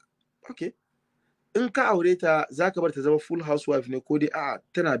 okay. In ka aure ta za ka bar ta zama full housewife ne ko dai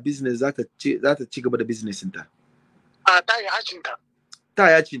tana business za ta ci gaba da business ta? Ta yi hacinta. Ta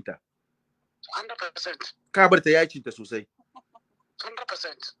yacinta? 100%. Ka bar ta yacinta sosai?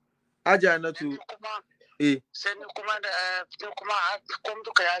 100%. Aja na tu. Sai ni kuma kom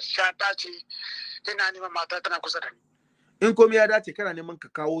duka ya sha dace ina neman mata tana kusa da ni. In komai ya dace kana neman ka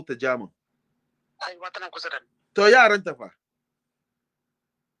kawo ta Jaman? Aiwa tana kusa da ni. To yaran ta fa?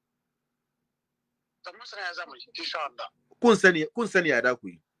 Da mun sani ya zama insha Allah. Kun sani ya da ku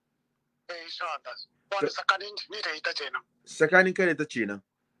yi? Insha Allah. Wani tsakanin ni da ita ce nan. Tsakanin kai da ta ce nan?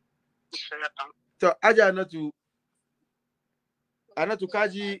 Shayatan. To aja Hannatu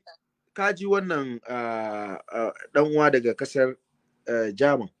kaji wannan dan uwa daga kasar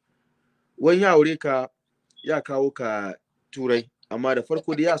Jaman. Wani ya aure ka ya kawo ka Turai, amma da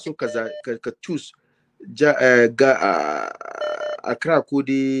farko da ya so ka choose Accra ko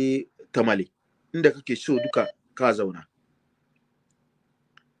dai Tamale, inda kake so duka ka zauna.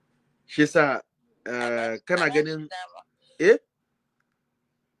 Shi yasa kana ganin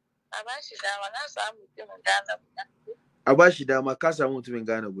a ba shi dama, na samu mutumin Ghana guda. A ba shi dama, ka samu mutumin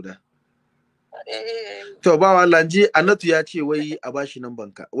Ghana guda. To ba wa Allah, ji Hannatu ya ce wai a ba shi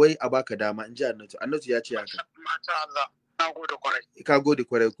namban ka, wai a baka dama, in ji Hannatu. Hannatu ya ce haka. Masha Allah, na gode kwarai. Ka gode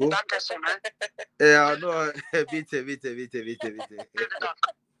kwarai ko? Dan ka so ne? No,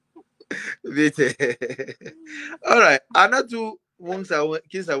 bite. All right, Hannatu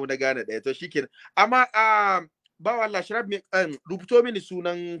kin samu na Ghana ɗaya, to shikenan. Amma ba wa Allah, shirab me rubuto mini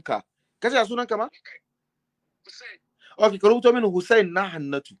sunanka. Kace ya sunanka ma? Hussein. Okay, ka rubuto mini Hussein na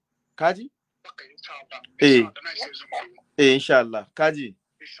Hannatu. Kaji? Insha Allah. Kaji?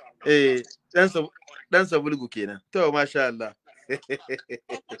 Dan sabulgu kenan. To masha Allah.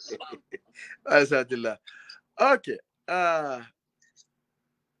 Asatullah. Okay.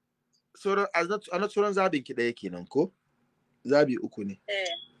 Sunan zabin ki ɗaya kenan ko? Zabi 3 ne.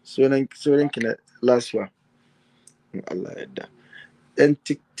 Sunan ki na last one. Allah yadda. Yan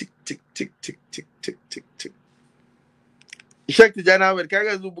tik. Shek Tijani Ahmed, kaga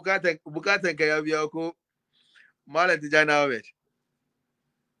yanzu bukatan ka ya biya ko? Malam Tijani Ahmed.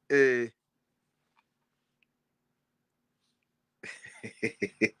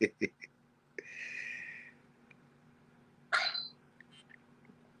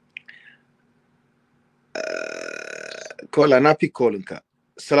 Kola na fi kolin ka.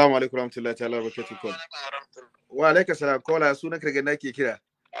 Assalamu alaikum warahmatullahi ta'ala barakatuh. Wa alaikum salam. Kola sunan ka daga nake kira.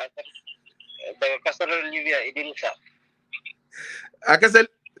 Daga kasar Libya, Idrisa. A kasar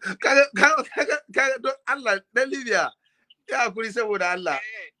kaga don Allah dan Libya ya hakuri saboda Allah.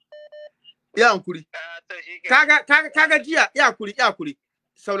 Ya hankuri. Kaga jiya ya hakuri.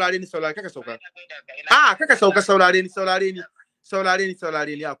 Saurare ni kaka sauka. Kaka sauka, saurare ni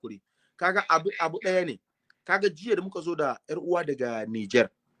ya hakuri. Kaga abu daya ne. Kaga jiya da muka zo da yar uwa daga Niger.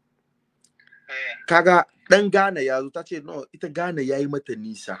 Kaga dan Ghana ya zo, ta ce no, ita Ghana yayi mata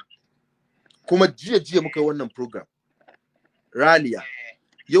nisa. Kuma jiya muka yi wannan program. Raliya.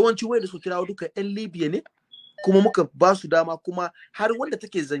 Yawanci wai da su kirawo duka yan Libya ne, kuma muka ba su dama, kuma har wanda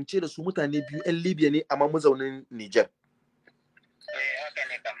take zance da su mutane 2 yan Libya ne amma mazaunin Niger.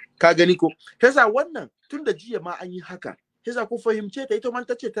 Ka gani ko? Yasa wannan tun da jiya ma an yi haka. Yasa ku fahimce ta, ita man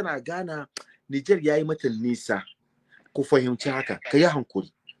ta ce tana Ghana, Niger yayi mata nisa. Ku fahimci haka, ka yi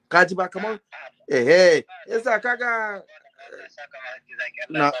hankuri. Ka ji ba kamar yasa kaga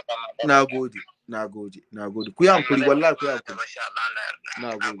nagode ku yi hankuri wallahi ku yi hankuri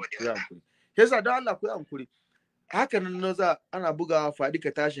nagode ku yi hankuri yasa don Allah ku yi hankuri haka nan na za ana bugawa faɗi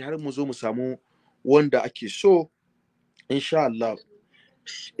ka tashi har mu zo mu samu wanda ake so insha Allah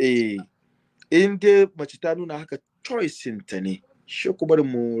in dai mace ta nuna haka choice ta ne shi ku bari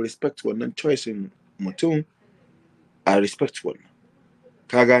mu respect wannan choice mutum a respect wannan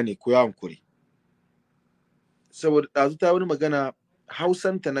ka gane ku yi hankuri saboda ɗazu ta wani magana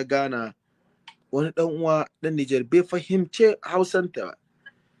hausanta na Ghana wani ɗan uwa ɗan Nijar bai fahimce hausanta ba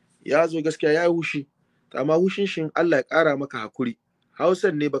ya zo gaskiya ya yi hushi amma hushin shin Allah ya ƙara maka hakuri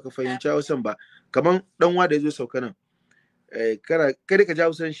hausan ne baka fahimci hausan ba kaman ɗan uwa da ya zo sauka nan kada ka ji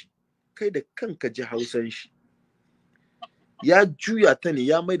hausan shi kai da kanka ji hausan shi ya juya ta ne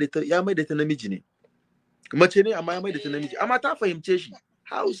ya maida ta namiji ne mace ne amma ya maida ta namiji amma ta fahimce shi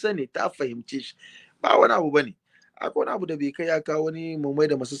hausa ne ta fahimce shi ba wani abu bane akwai wani abu da bai kai ya kawo wani mai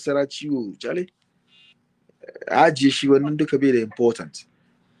da masassara ciwo jale ajiye shi wannan duka bai da important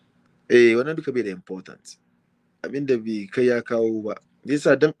wannan duka bai da important abinda bai kai ya kawo ba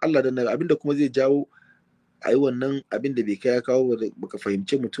yasa dan Allah dan abinda kuma zai jawo ayi wannan abinda bai kai ya kawo baka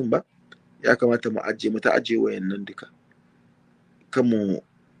fahimce mutum ba ya kamata mu ajiye wayannan duka kan mu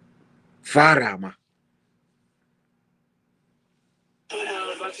fara ma.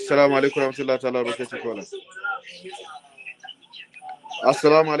 Assalamu alaikum warahmatullahi ta'ala barakatuh kola.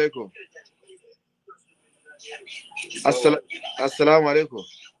 Assalamu alaikum. Assalamu alaikum.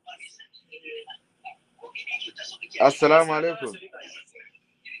 Assalamu alaikum.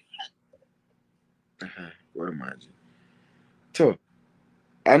 To,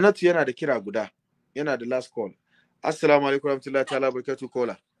 Hannatu yana da kira guda, yana da last call. Assalamu alaikum warahmatullahi ta'ala barakatuh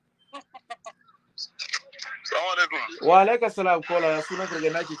kola. Assalamu alaikum. Wa alaikum assalam kola, ya sunan ka daga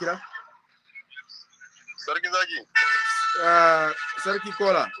nake kira? Sarki zaki. Sarki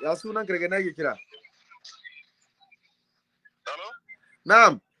kola, ya sunan ka daga nake kira? Hello?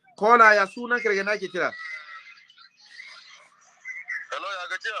 Na'am, kola ya sunan ka daga nake kira? Hello, ya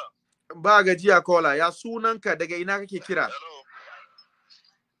gajiya? Ba gajiya kola, ya sunan ka daga ina kake kira? Hello.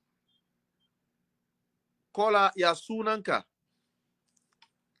 Kola, ya sunan ka?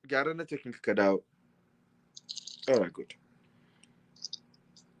 Gyara na cikin ka dawo. Alright, good.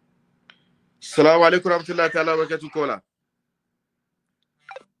 Assalamu alaikum warahmatullahi ta'ala barakatuh kola.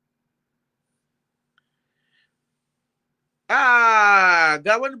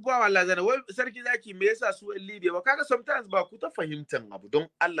 Ga wani bawa Allah zana wai sarki zaki me yasa su in Libya ba kaga sometimes ba ku ta fahimtan abu don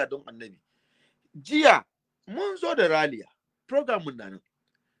Allah don Annabi. Jiya mun zo da raliya program mun nan.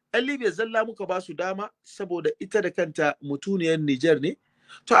 Ɗan Libya zalla muka ba su dama saboda ita da kanta mutuniyar Niger ne.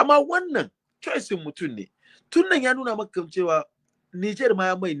 To amma wannan choice mutun ne. Tun nan ya nuna maka cewa Niger ma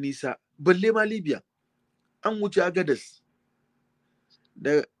ya mai nisa balle ma Libya. An wuce Agadas.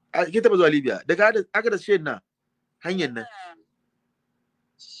 Da ke taba zuwa Libya daga Agadas shi na hanyar nan.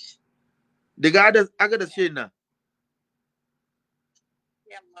 Daga Agadas shi na.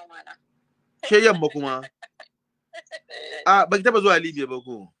 Yamma mana. She yamma kuma. Ba ki taba zuwa Libya ba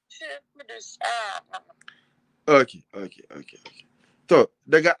ko? Okay. To,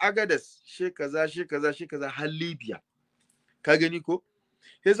 daga Agadas, she kaza har Libya. Ka gani ko?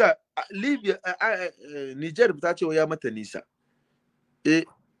 Yasa Libya Niger ta ce ya mata nisa.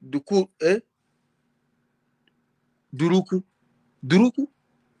 Duruku.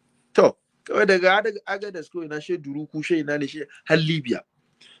 To, kawai daga Agadas ko ina she Duruku she ina ne she har Libya.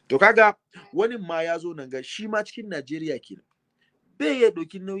 To kaga wani ma ya zo nan ga shi ma cikin Najeriya kenan. Bai ya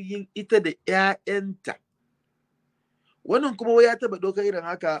doki nauyin ita da ƴaƴanta. Wannan kuma ya taba doka irin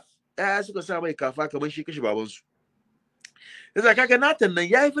haka ƴaƴa suka sa mai kafa kamar shi kashi babansu. Yasa kaga natan nan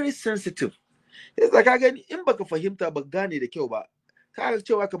yayi very sensitive. Yasa kaga in baka fahimta ba gane da kyau ba. Kaga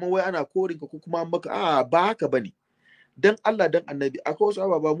cewa kamar wai ana korin ka ko kuma maka ba haka bane. Dan Allah dan Annabi akwai wasu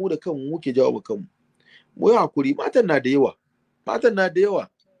ababa mu da kanmu muke jawo kanmu. Mu yi hakuri matan na da yawa.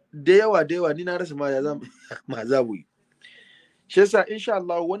 Da yawa ni na rasa ma za mu yi. Shi yasa insha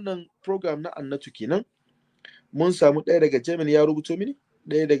Allah wannan program na Hannatu kenan mun samu ɗaya daga Germany ya rubuto mini,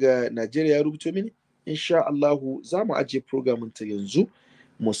 ɗaya daga Nigeria ya rubuto mini. Insha Allah za mu ajiye program ta yanzu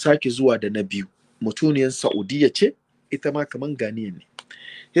mu sake zuwa da na biyu. Mutuniyar Saudiya ce, ita ma kaman Ghanaian ne.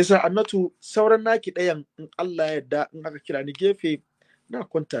 Yasa Hannatu sauran naki ɗayan in Allah ya yarda in aka kira ni gefe na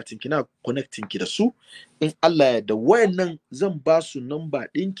contacting ki na connecting ki da su in Allah ya yarda wayannan zan ba su number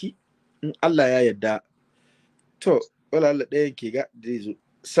ɗinki in Allah ya yarda. To wala Allah ɗayan ke ga zai zo.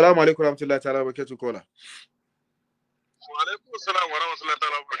 Assalamu alaikum warahmatullahi ta'ala barakatuh kola. Wa alaikum assalam wa rahmatullahi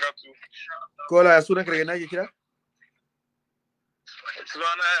ta'ala barakatuh. Kola ya sunan ka daga nake kira?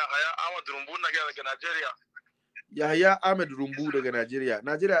 Sunana Yahaya Ahmad Rumbu na daga Najeriya. Yahaya Ahmed Rumbu daga Najeriya.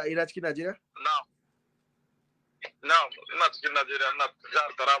 Najeriya ina cikin Najeriya? Na'am, ina cikin Najeriya, ina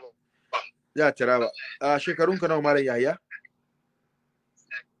jihar Taraba. Jihar Taraba. Shekarun ka nawa Malam Yahaya?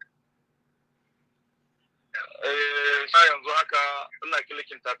 Sai yanzu haka ina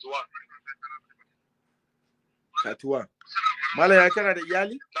kilikin tatuwa. Tatuwa. Malam Yahaya kana da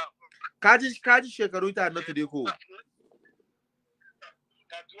iyali? Kaji shekaru ta Hannatu dai ko?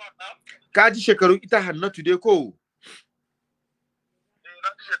 Kaji shekaru ita Hannatu dai ko?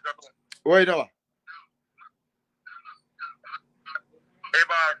 Wai nawa?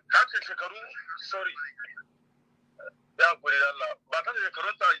 Ba ta ce shekaru, sorry. Ya gode Allah. Ba ta ce shekaru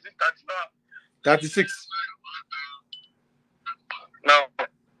ta yi 30 ba. 36. No.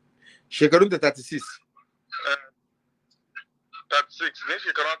 Shekarun ta 36. 36 ne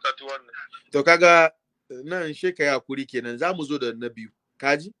shekarun 31 ne. To kaga nan sheka ya kuri kenan za mu zo da na biyu.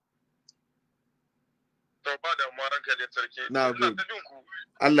 Kaji? To ba da mu ranka da sarki. Na gode.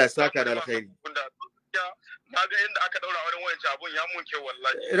 Allah ya saka da alkhairi. Na ga inda aka daura wurin wayan abun ya munke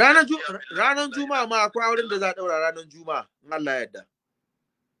wallahi. Ranar Juma'a ma akwai auren da za a daura ranar Juma'a in Allah ya yarda.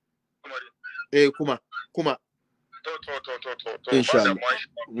 Kuma. To. Insha Allah.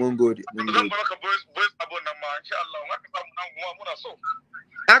 Mun gode. Zan baraka boys abun nan ma insha Allah. Haka samu nan kuma muna so.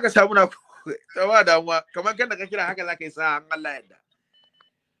 Haka samu na tawa damuwa kamar kan da ka kira haka zaka yi sa in Allah ya yarda.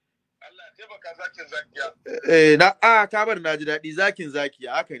 Allah ya taimaka zakin zakiya. Ka bar na ji daɗi zakin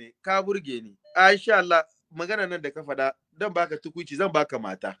zakiya haka ne ka burge ni. Insha Allah magana nan da ka faɗa dan baka tukuici zan baka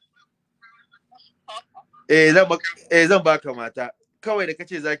mata. Zan baka mata. Kawai da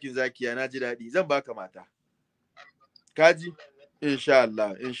kace zakin zakiya na ji daɗi zan baka mata. Kaji? Insha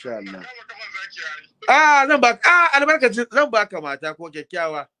Allah. Zan baka albarkacin zan baka mata ko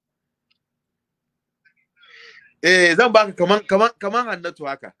kyakkyawa. Zan baka kaman Hannatu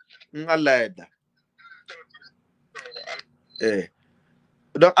haka in Allah ya yarda.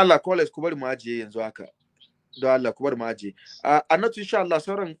 Don Allah college ku bari mu ajiye yanzu haka. Don Allah ku bari mu ajiye. Hannatu insha Allah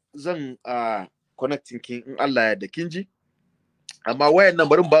sauran zan connecting kin in Allah ya yarda kin ji? Amma wayan nan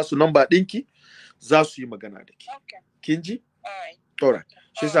bari ba su number ɗinki za su yi magana da ki. Kin ji? Alright.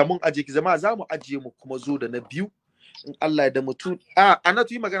 Shi yasa mun ajiye ki zama za mu ajiye mu kuma zo da na biyu in Allah ya da mutu.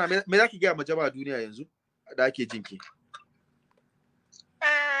 Hannatu yi magana me zaki ga ma jama'a duniya yanzu da ake jin ki?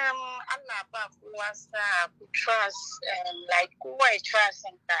 Allah ba kowa sa ku trust like kowa trust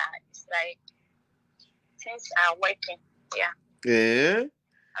in that. It's like things are working. Yeah.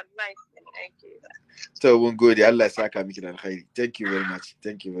 Advice thank you. So mun gode Allah ya saka miki da alkhairi. Thank you very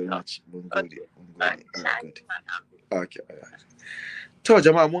much. Mun gode. Okay. To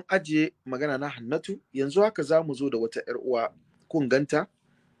jama'a mun ajiye magana na Hannatu yanzu haka za mu zo da wata ƴar uwa kun ganta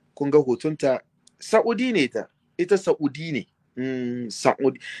kun ga hotunta Saudi ne ita Saudi ne.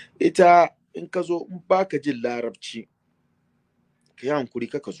 Saudi ita in ka zo in baka jin larabci ka yi hankuri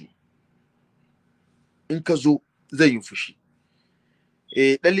ka zo in ka zo zai yi fushi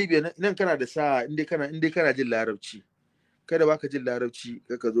dan Libya nan kana da sa inda kana jin larabci kada baka jin larabci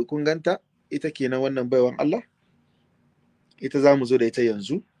ka zo kun ganta ita kenan wannan baiwan Allah ita zamu zo da ita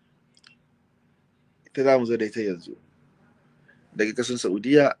yanzu daga kasan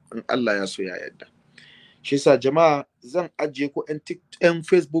Saudiya in Allah ya so ya yarda shi yasa jama'a zan ajiye ku ɗan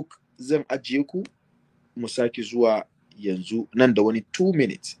Facebook zan ajiye ku mu saki zuwa yanzu nan da wani 2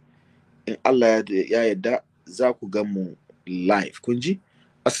 minutes in Allah ya yarda za ku ga mu live kun ji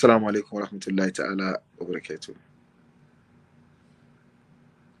assalamu alaikum warahmatullahi ta'ala wa barakatuh.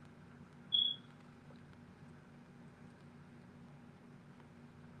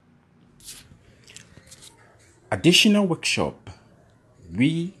 Additional workshop.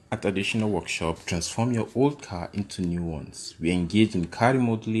 We at Additional Workshop transform your old car into new ones. We engage in car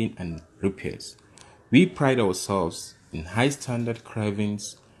remodeling and repairs. We pride ourselves in high standard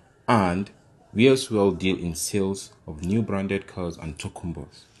carvings and we as well deal in sales of new branded cars and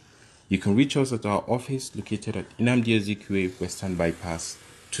tokumbos. You can reach us at our office located at Inamdi Ezekwe Western Bypass,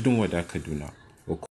 Tudunwada, Kaduna.